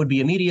 that would be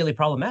immediately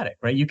problematic,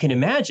 right? You can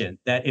imagine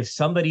that if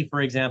somebody,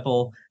 for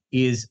example,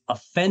 is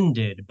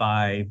offended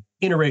by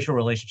interracial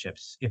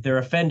relationships, if they're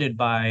offended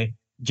by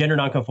gender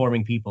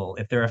nonconforming people,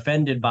 if they're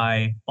offended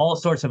by all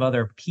sorts of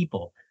other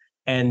people,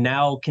 and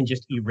now can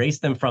just erase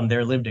them from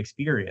their lived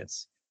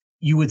experience,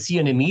 you would see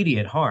an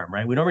immediate harm,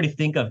 right? We'd already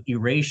think of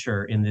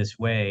erasure in this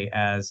way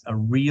as a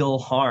real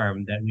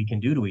harm that we can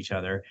do to each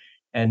other.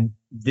 And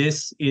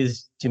this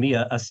is, to me,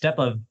 a step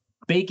of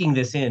baking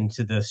this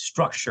into the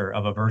structure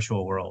of a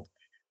virtual world.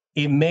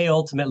 It may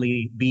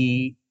ultimately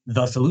be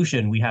the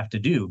solution we have to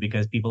do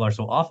because people are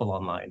so awful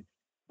online.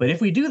 But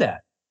if we do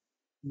that,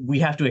 we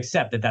have to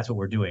accept that that's what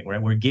we're doing,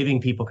 right? We're giving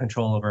people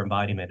control over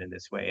embodiment in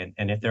this way.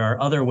 And if there are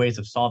other ways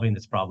of solving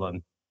this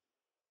problem,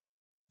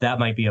 that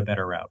might be a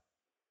better route.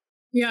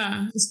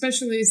 Yeah,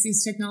 especially as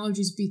these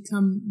technologies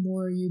become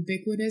more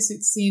ubiquitous,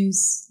 it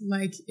seems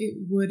like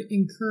it would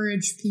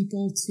encourage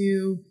people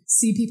to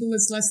see people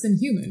as less than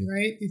human,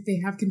 right? If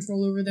they have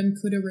control over them,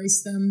 could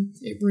erase them.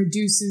 It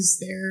reduces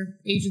their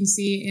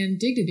agency and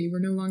dignity. We're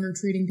no longer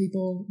treating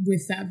people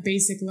with that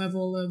basic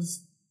level of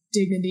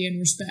dignity and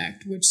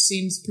respect, which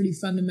seems pretty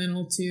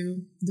fundamental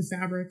to the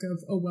fabric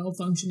of a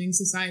well-functioning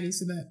society.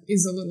 So that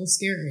is a little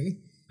scary.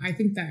 I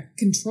think that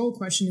control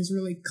question is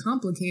really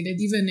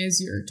complicated, even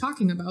as you're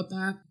talking about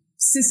that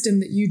system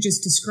that you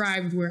just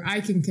described, where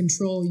I can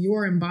control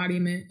your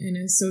embodiment in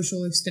a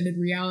social extended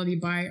reality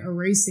by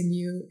erasing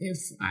you if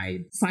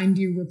I find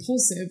you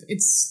repulsive.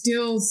 It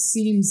still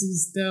seems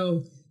as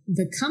though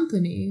the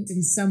company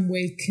in some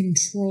way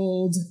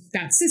controlled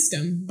that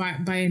system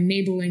by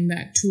enabling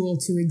that tool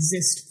to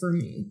exist for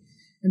me.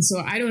 And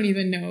so I don't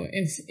even know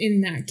if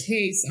in that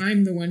case,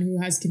 I'm the one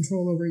who has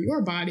control over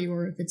your body,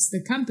 or if it's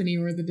the company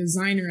or the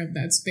designer of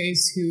that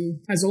space who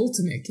has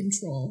ultimate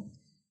control.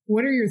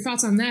 What are your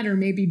thoughts on that? Or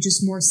maybe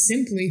just more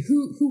simply,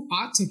 who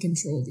ought to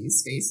control these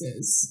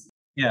spaces?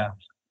 Yeah,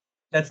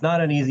 that's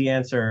not an easy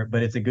answer,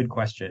 but it's a good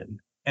question.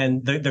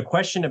 And the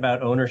question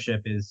about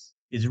ownership is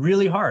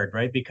really hard,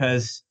 right?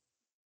 Because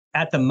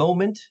at the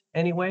moment,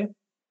 anyway,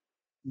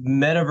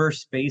 metaverse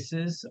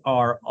spaces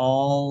are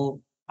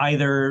all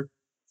either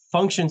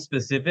function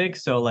specific,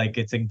 so like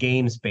it's a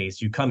game space,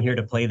 you come here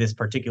to play this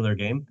particular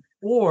game,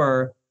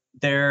 or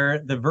they're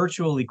the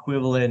virtual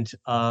equivalent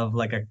of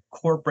like a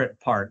corporate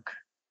park,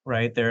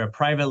 right? They're a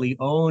privately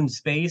owned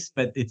space,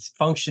 but it's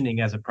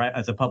functioning as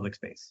a public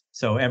space.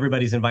 So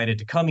everybody's invited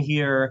to come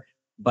here,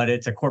 but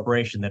it's a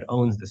corporation that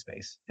owns the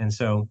space. And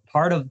so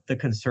part of the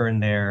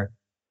concern there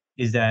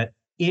is that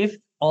if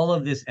all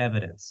of this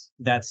evidence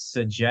that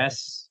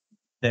suggests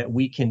that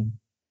we can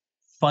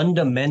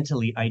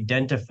fundamentally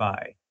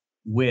identify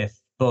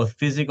with both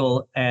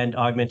physical and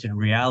augmented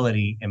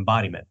reality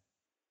embodiment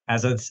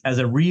as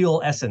a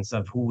real essence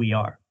of who we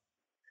are,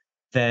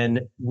 then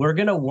we're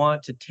going to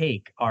want to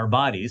take our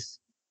bodies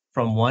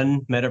from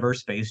one metaverse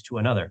space to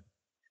another,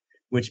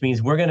 which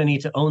means we're going to need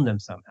to own them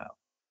somehow.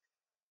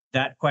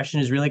 That question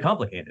is really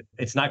complicated.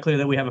 It's not clear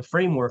that we have a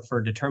framework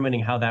for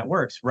determining how that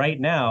works. Right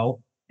now,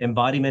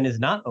 embodiment is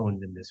not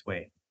owned in this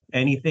way.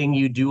 Anything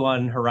you do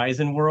on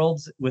Horizon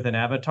Worlds with an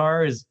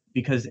avatar is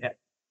because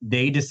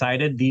they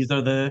decided these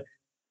are the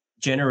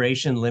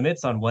generation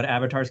limits on what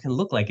avatars can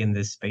look like in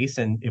this space.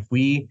 And if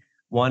we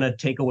want to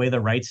take away the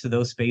rights to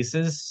those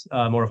spaces,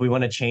 or if we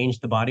want to change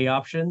the body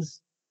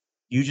options,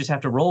 you just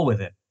have to roll with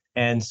it.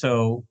 And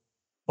so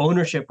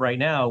ownership right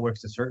now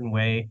works a certain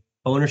way.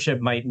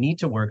 Ownership might need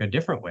to work a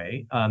different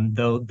way,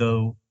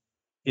 though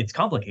it's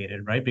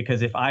complicated, right?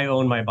 Because if I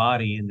own my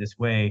body in this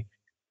way,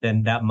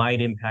 then that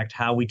might impact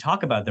how we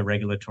talk about the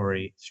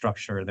regulatory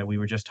structure that we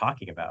were just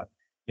talking about.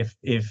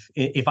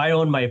 If I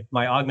own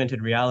my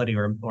augmented reality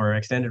or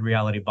extended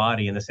reality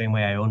body in the same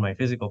way I own my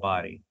physical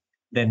body,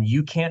 then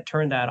you can't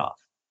turn that off,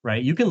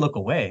 right? You can look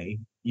away.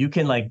 You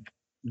can like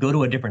go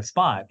to a different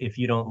spot if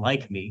you don't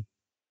like me,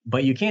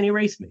 but you can't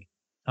erase me.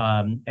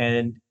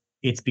 And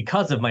it's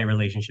because of my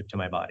relationship to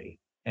my body.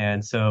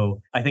 And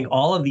so I think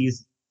all of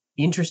these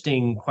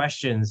interesting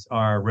questions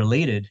are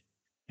related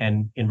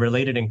and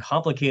related in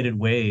complicated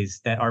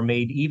ways that are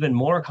made even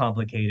more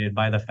complicated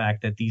by the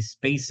fact that these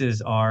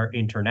spaces are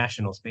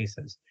international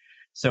spaces.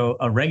 So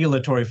a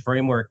regulatory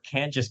framework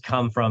can't just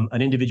come from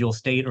an individual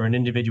state or an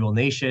individual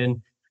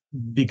nation,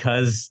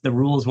 because the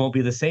rules won't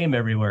be the same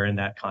everywhere in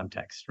that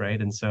context,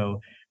 right? And so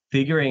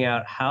figuring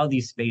out how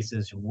these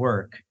spaces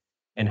work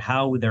and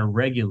how they're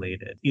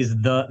regulated is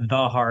the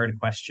hard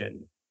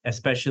question,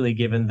 especially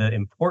given the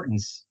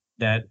importance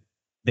that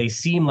they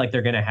seem like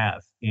they're going to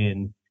have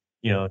in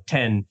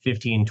 10,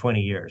 15,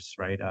 20 years,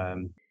 right?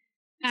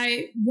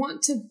 I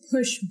want to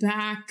push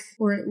back,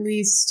 or at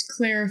least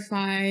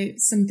clarify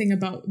something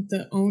about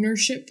the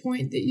ownership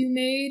point that you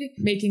made,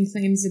 making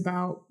claims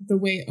about the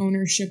way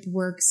ownership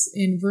works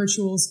in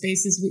virtual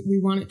spaces. We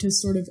want it to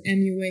sort of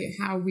emulate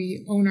how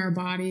we own our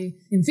body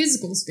in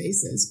physical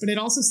spaces. But it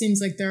also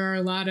seems like there are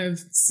a lot of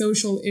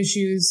social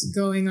issues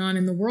going on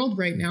in the world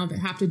right now that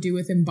have to do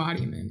with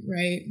embodiment,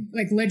 right?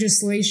 Like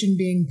legislation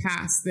being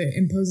passed that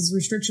imposes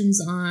restrictions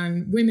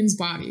on women's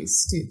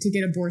bodies to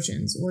get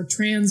abortions, or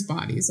trans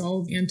bodies,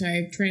 all of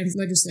anti-trans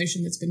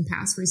legislation that's been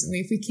passed recently.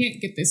 If we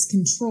can't get this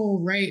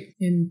control right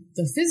in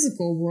the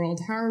physical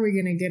world, how are we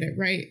going to get it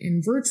right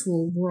in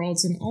virtual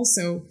worlds? And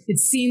also, it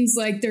seems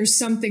like there's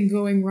something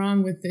going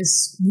wrong with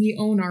this. We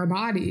own our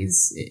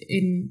bodies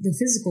in the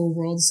physical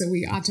world, so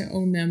we ought to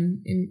own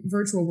them in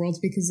virtual worlds,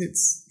 because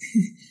it's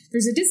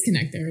there's a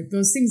disconnect there.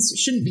 Those things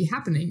shouldn't be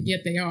happening,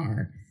 yet they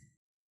are.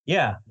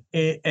 Yeah,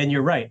 and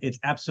you're right. It's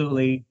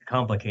absolutely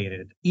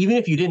complicated. Even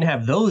if you didn't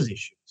have those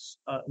issues,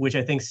 which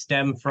I think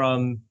stem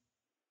from,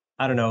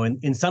 I don't know,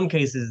 in some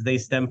cases, they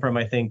stem from,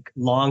 I think,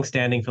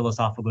 long-standing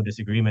philosophical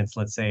disagreements,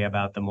 let's say,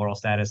 about the moral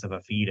status of a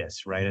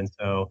fetus, right? And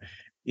so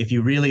if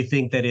you really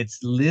think that it's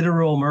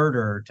literal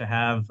murder to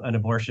have an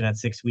abortion at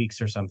 6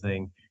 weeks or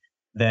something,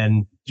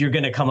 then you're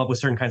going to come up with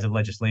certain kinds of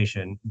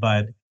legislation.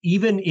 But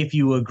even if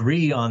you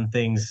agree on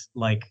things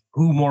like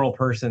who moral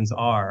persons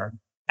are,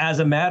 as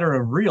a matter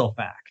of real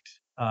fact,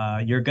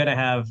 you're going to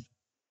have,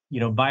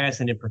 bias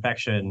and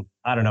imperfection.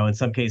 I don't know, in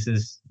some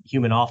cases,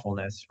 human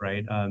awfulness,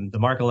 right? The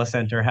Markkula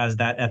Center has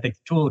that ethics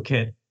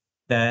toolkit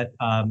that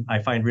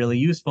I find really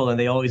useful, and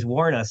they always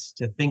warn us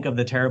to think of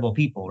the terrible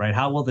people, right?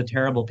 How will the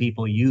terrible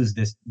people use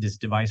this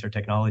device or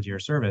technology or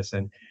service?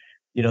 And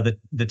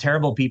the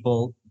terrible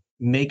people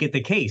make it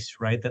the case,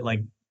 right, that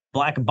like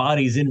Black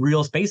bodies in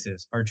real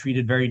spaces are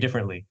treated very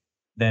differently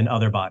than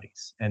other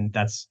bodies, and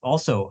that's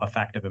also a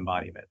fact of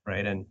embodiment,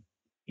 right? And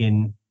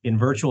in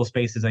virtual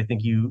spaces, I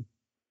think you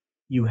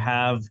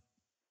have,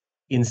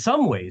 in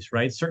some ways,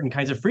 right, certain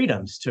kinds of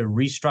freedoms to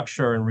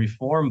restructure and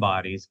reform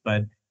bodies,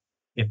 but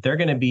if they're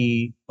going to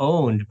be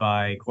owned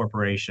by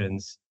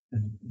corporations,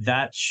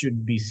 that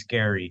should be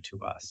scary to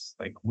us.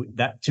 Like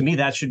that, to me,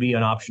 that should be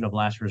an option of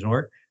last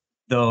resort.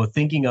 Though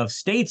thinking of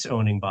states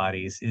owning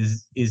bodies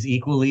is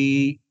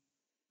equally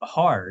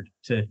hard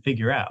to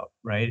figure out,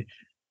 right?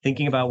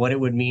 Thinking about what it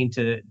would mean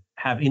to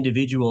have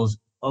individuals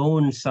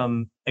own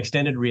some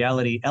extended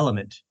reality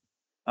element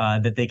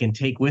that they can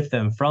take with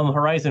them from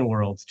Horizon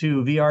Worlds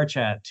to VR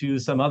chat to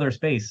some other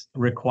space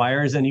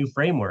requires a new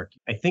framework.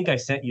 I think I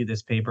sent you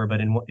this paper, but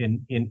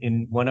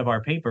in one of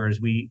our papers,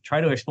 we try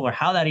to explore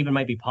how that even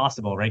might be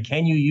possible, right?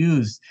 Can you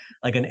use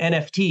like an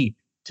NFT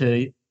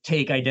to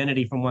take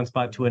identity from one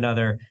spot to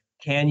another?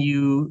 Can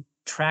you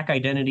track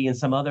identity in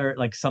some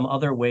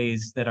other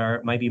ways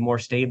that might be more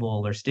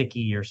stable or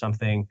sticky or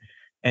something?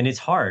 And it's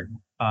hard.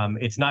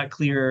 It's not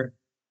clear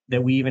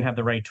that we even have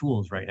the right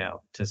tools right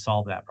now to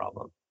solve that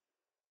problem.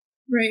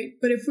 Right.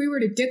 But if we were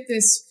to get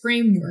this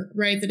framework,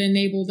 right, that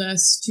enabled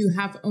us to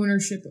have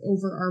ownership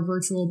over our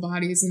virtual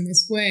bodies in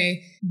this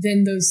way,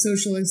 then those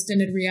social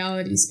extended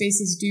reality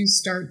spaces do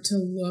start to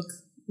look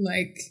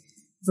like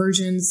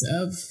versions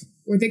of,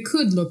 or they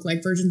could look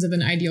like versions of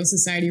an ideal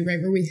society,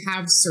 right, where we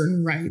have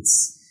certain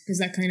rights. Is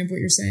that kind of what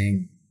you're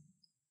saying?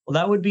 Well,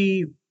 that would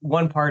be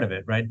one part of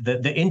it, right?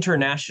 The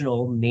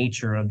international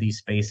nature of these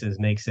spaces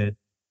makes it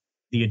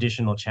the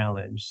additional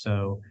challenge.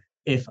 So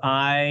if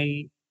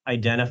I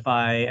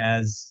identify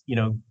as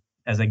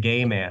a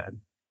gay man,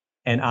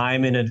 and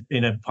I'm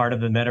in a part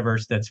of the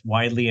metaverse that's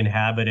widely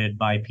inhabited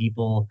by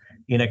people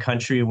in a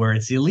country where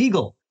it's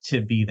illegal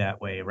to be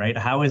that way, right?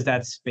 How is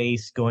that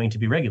space going to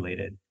be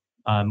regulated?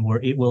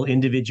 Will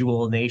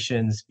individual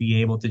nations be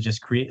able to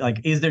just create,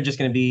 like, is there just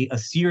going to be a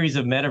series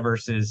of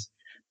metaverses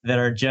that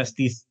are just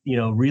these,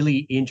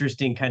 really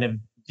interesting kind of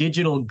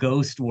digital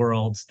ghost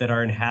worlds that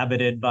are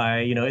inhabited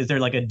by, is there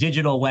like a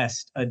digital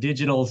West, a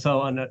digital,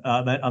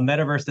 a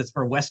metaverse that's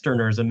for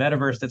Westerners, a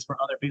metaverse that's for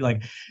other people,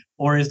 like,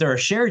 or is there a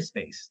shared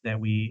space that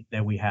we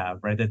have,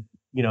 right? That,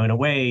 in a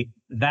way,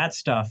 that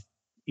stuff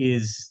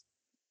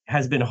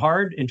has been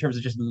hard in terms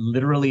of just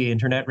literally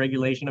internet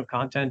regulation of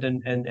content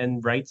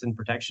and rights and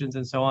protections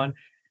and so on.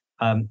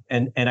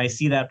 And I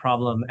see that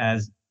problem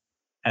as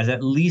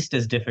at least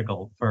as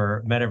difficult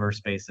for metaverse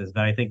spaces,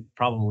 but I think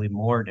probably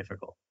more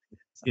difficult.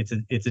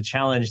 It's a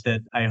challenge that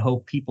I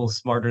hope people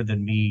smarter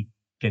than me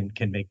can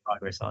make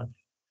progress on.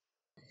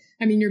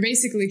 I mean, you're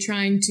basically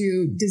trying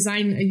to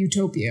design a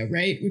utopia,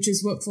 right? Which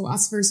is what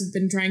philosophers have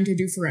been trying to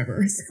do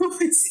forever. So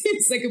it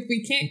seems like if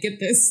we can't get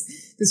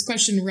this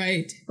question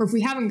right, or if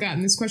we haven't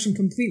gotten this question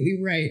completely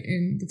right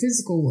in the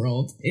physical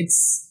world, it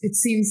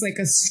seems like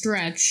a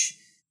stretch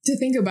to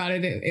think about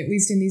it, at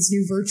least in these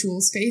new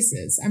virtual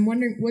spaces. I'm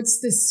wondering, what's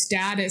the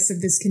status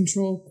of this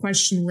control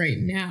question right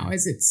now?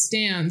 As it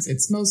stands,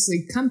 it's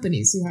mostly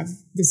companies who have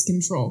this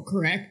control,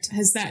 correct?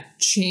 Has that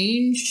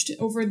changed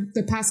over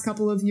the past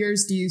couple of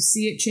years? Do you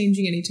see it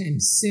changing anytime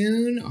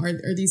soon?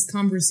 Are these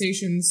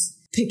conversations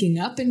picking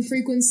up in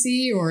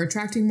frequency or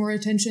attracting more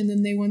attention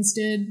than they once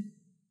did?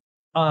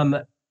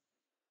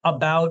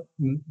 About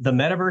the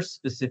metaverse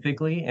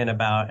specifically and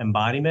about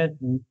embodiment,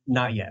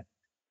 not yet.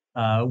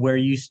 Where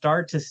you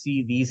start to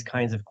see these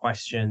kinds of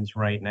questions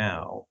right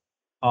now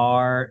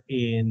are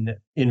in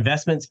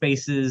investment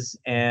spaces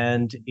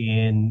and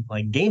in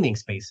like gaming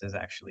spaces,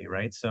 actually,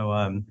 right?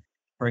 So,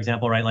 for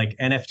example, right, like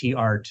NFT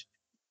art,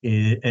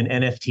 an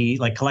NFT,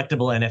 like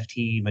collectible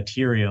NFT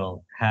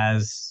material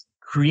has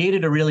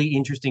created a really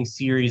interesting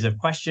series of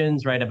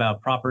questions, right,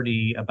 about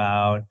property,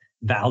 about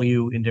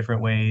value in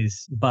different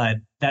ways. But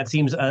that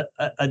seems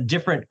a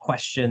different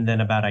question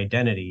than about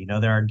identity. You know,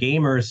 there are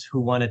gamers who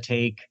want to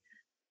take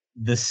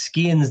the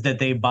skins that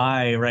they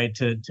buy, right,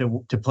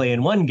 to play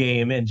in one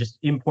game and just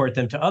import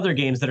them to other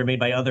games that are made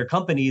by other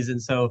companies.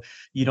 And so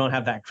you don't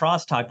have that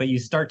crosstalk, but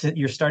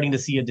you're starting to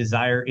see a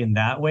desire in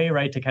that way,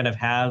 right, to kind of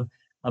have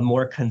a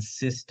more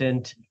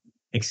consistent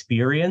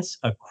experience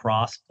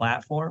across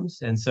platforms.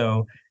 And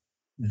so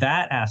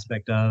that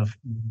aspect of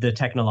the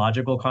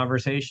technological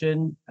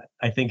conversation,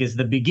 I think, is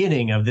the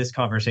beginning of this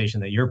conversation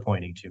that you're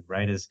pointing to,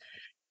 right?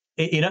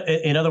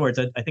 In other words,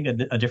 I think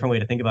a different way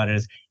to think about it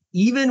is,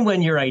 even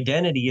when your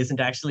identity isn't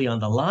actually on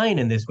the line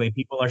in this way,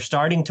 people are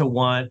starting to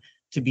want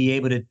to be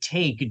able to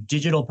take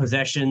digital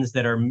possessions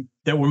that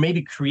were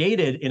maybe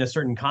created in a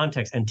certain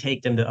context and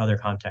take them to other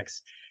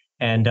contexts.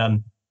 And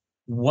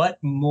what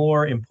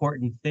more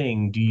important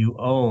thing do you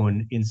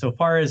own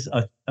insofar as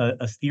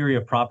a theory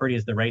of property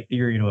is the right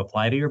theory to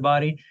apply to your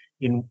body?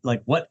 In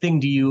like, what thing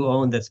do you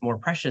own that's more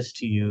precious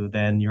to you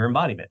than your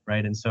embodiment,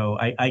 right? And so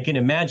I can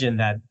imagine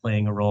that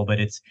playing a role, but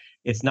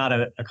it's not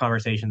a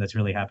conversation that's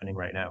really happening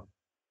right now.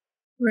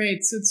 Right.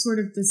 So it's sort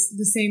of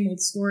the same old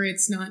story.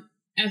 It's not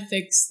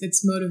ethics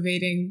that's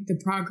motivating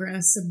the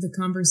progress of the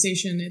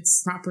conversation.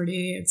 It's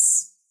property,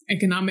 it's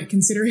economic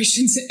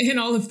considerations, and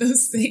all of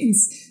those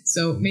things.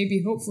 So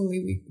maybe,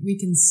 hopefully, we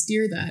can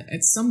steer that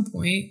at some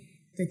point.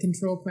 The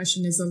control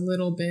question is a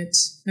little bit,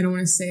 I don't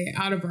want to say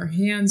out of our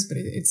hands, but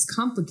it's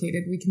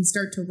complicated. We can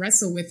start to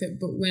wrestle with it.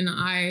 But when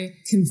I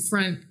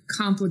confront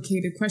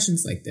complicated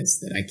questions like this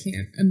that I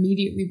can't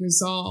immediately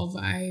resolve,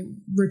 I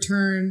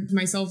return to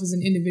myself as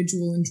an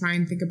individual and try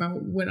and think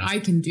about what I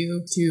can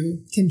do to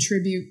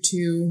contribute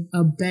to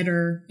a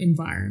better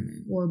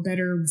environment or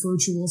better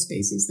virtual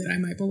spaces that I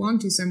might belong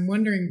to. So I'm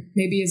wondering,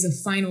 maybe as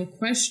a final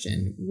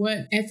question,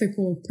 what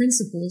ethical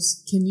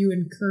principles can you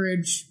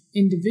encourage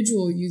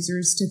individual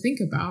users to think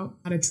about?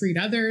 How to treat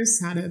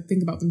others, how to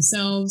think about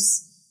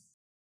themselves?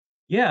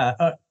 Yeah,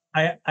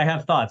 I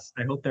have thoughts.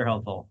 I hope they're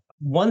helpful.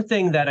 One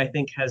thing that I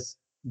think has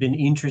been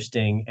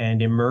interesting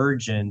and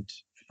emergent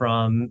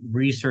from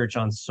research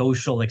on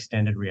social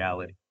extended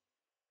reality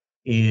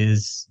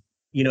is,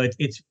 you know,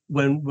 it's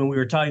when we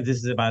were talking, this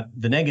is about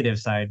the negative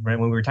side, right?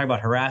 When we were talking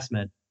about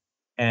harassment,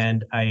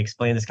 and I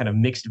explained this kind of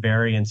mixed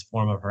variance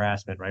form of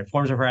harassment, right?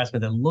 Forms of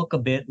harassment that look a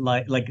bit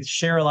like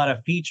share a lot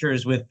of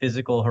features with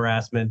physical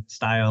harassment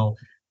style,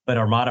 but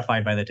are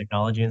modified by the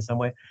technology in some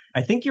way.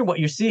 I think what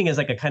you're seeing is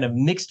like a kind of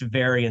mixed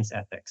variance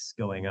ethics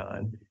going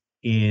on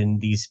in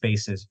these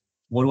spaces.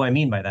 What do I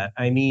mean by that?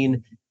 I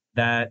mean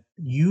that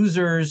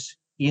users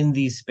in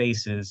these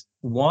spaces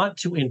want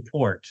to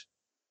import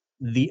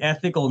the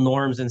ethical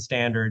norms and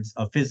standards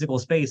of physical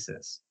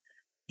spaces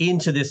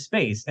into this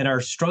space and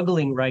are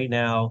struggling right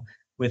now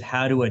with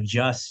how to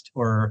adjust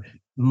or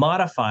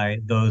modify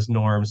those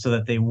norms so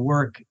that they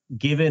work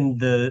given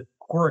the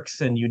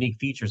quirks and unique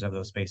features of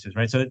those spaces,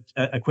 right? So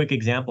a quick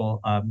example,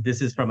 this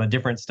is from a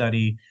different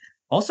study,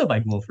 also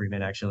by Will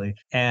Freeman, actually.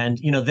 And,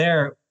 you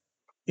know,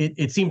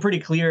 it seemed pretty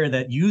clear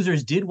that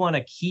users did want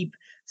to keep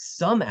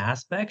some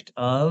aspect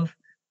of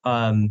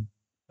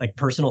like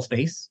personal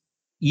space,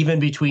 even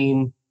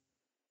between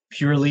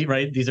purely,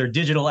 right? These are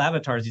digital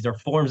avatars. These are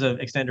forms of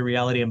extended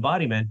reality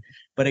embodiment.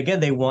 But again,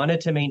 they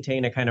wanted to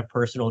maintain a kind of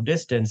personal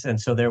distance. And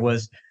so there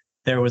was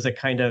a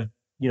kind of,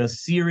 you know,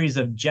 series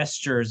of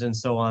gestures and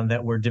so on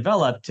that were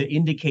developed to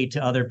indicate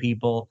to other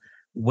people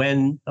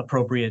when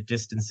appropriate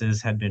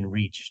distances had been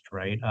reached,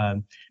 right?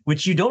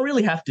 Which you don't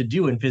really have to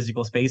do in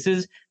physical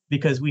spaces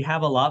because we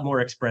have a lot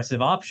more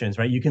expressive options,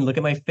 right? You can look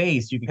at my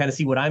face, you can kind of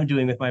see what I'm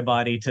doing with my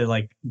body to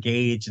like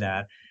gauge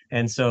that.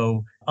 And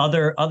so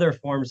other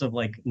forms of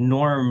like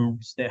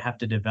norms that have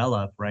to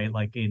develop, right?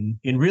 Like in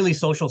really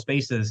social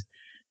spaces,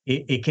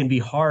 it can be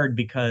hard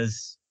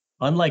because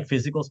unlike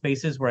physical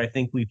spaces where I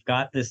think we've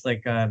got this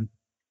like,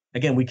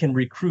 again, we can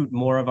recruit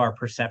more of our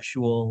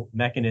perceptual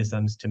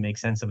mechanisms to make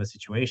sense of a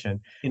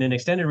situation. In an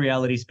extended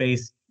reality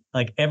space,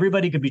 like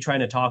everybody could be trying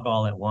to talk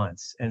all at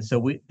once. And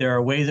so there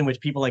are ways in which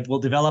people like will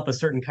develop a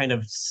certain kind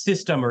of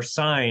system or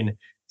sign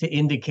to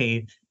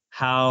indicate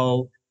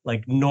how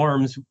like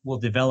norms will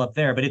develop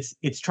there, but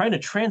it's trying to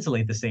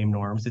translate the same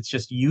norms. It's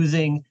just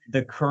using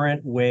the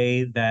current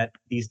way that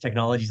these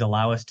technologies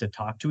allow us to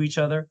talk to each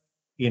other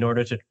in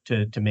order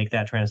to make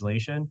that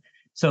translation.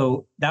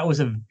 So that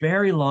was a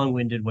very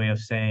long-winded way of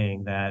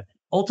saying that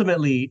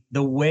ultimately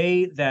the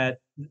way that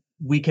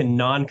we can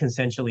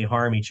non-consensually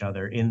harm each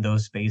other in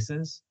those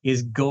spaces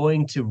is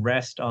going to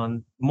rest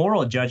on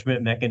moral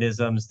judgment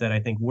mechanisms that I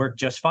think work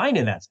just fine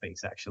in that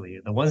space, actually.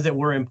 The ones that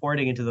we're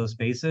importing into those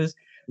spaces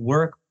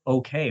work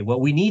okay.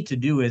 What we need to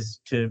do is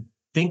to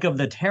think of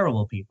the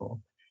terrible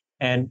people.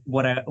 And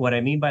what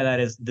I mean by that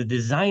is the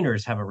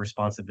designers have a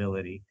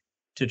responsibility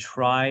to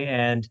try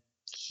and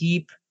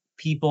keep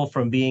people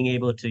from being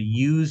able to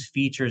use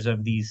features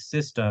of these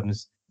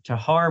systems to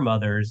harm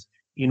others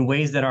in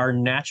ways that our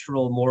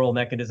natural moral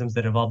mechanisms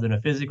that evolved in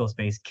a physical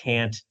space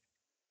can't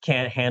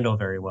handle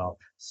very well.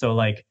 So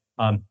like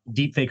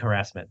deep fake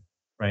harassment,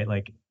 right?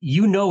 Like,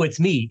 it's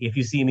me if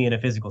you see me in a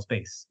physical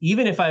space.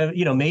 Even if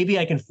maybe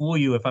I can fool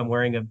you if I'm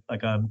wearing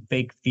a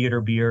fake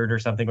theater beard or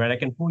something, right? I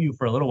can fool you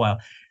for a little while.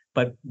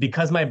 But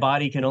because my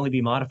body can only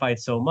be modified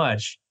so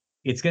much,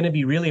 it's going to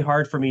be really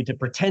hard for me to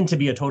pretend to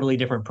be a totally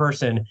different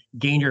person,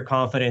 gain your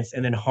confidence,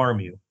 and then harm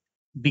you.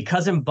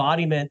 Because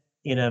embodiment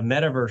in a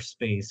metaverse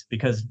space,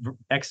 because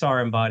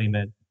XR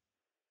embodiment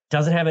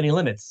doesn't have any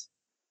limits,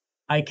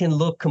 I can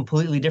look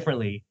completely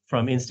differently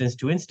from instance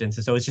to instance.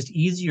 And so it's just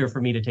easier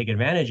for me to take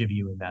advantage of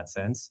you in that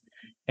sense.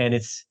 And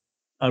it's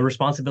a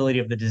responsibility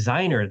of the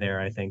designer there,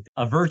 I think.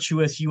 A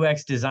virtuous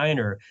UX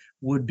designer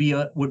would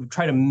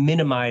try to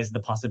minimize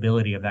the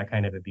possibility of that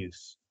kind of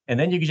abuse. And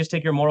then you can just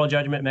take your moral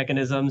judgment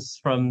mechanisms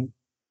from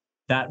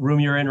that room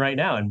you're in right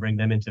now and bring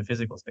them into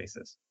physical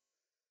spaces.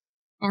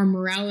 Our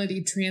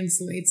morality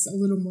translates a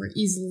little more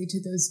easily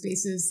to those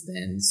spaces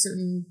than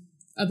certain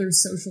other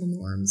social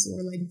norms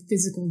or like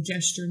physical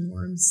gesture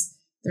norms.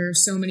 There are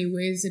so many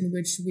ways in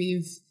which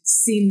we've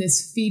seen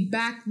this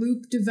feedback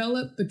loop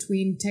develop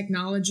between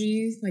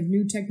technology, like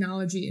new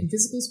technology and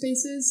physical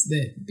spaces,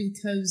 that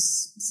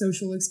because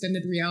social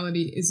extended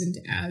reality isn't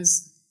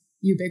as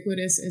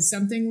ubiquitous as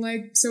something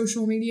like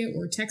social media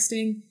or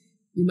texting,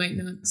 you might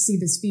not see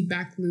this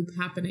feedback loop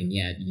happening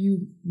yet.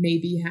 You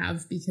maybe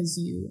have because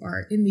you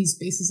are in these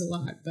spaces a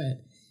lot,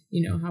 but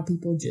how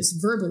people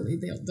just verbally,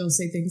 they'll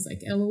say things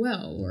like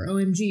LOL or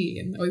OMG,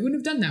 and we wouldn't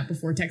have done that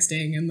before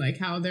texting, and like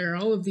how there are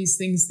all of these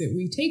things that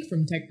we take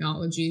from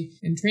technology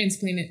and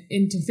transplant it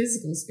into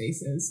physical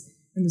spaces.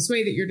 And this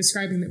way that you're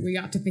describing that we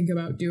ought to think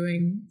about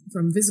doing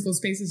from physical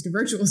spaces to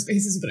virtual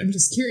spaces, but I'm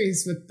just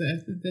curious what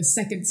the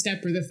second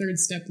step or the third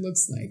step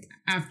looks like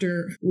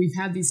after we've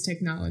had these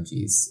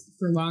technologies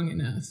for long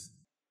enough.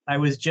 I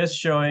was just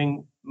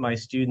showing my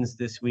students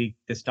this week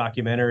this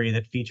documentary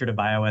that featured a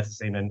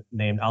bioethicist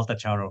named Alta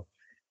Charo.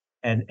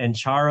 And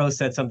Charo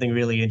said something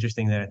really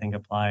interesting that I think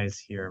applies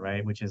here,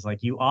 right? Which is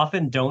like, you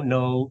often don't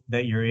know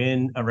that you're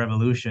in a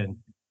revolution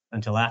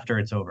until after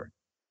it's over,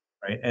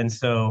 right? And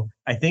so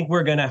I think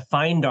we're going to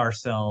find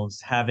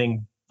ourselves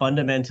having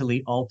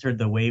fundamentally altered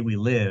the way we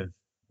live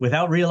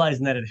without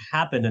realizing that it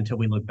happened until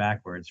we look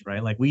backwards,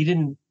 right? Like, we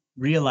didn't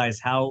realize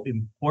how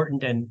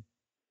important and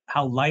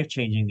how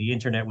life-changing the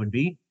internet would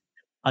be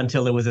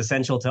until it was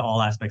essential to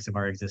all aspects of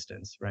our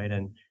existence, right?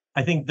 And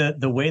I think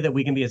the way that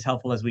we can be as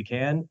helpful as we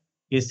can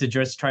is to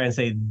just try and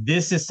say,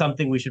 this is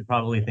something we should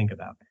probably think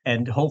about.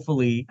 And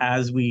hopefully,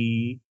 as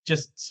we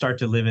just start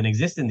to live and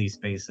exist in these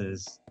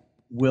spaces,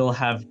 we'll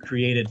have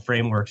created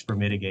frameworks for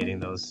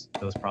mitigating those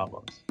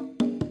problems.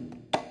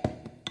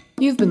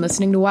 You've been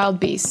listening to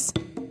Wild Beasts,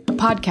 a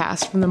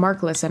podcast from the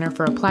Markkula Center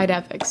for Applied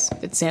Ethics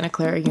at Santa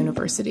Clara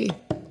University.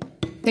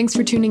 Thanks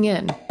for tuning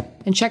in,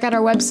 and check out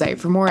our website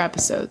for more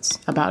episodes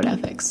about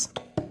ethics.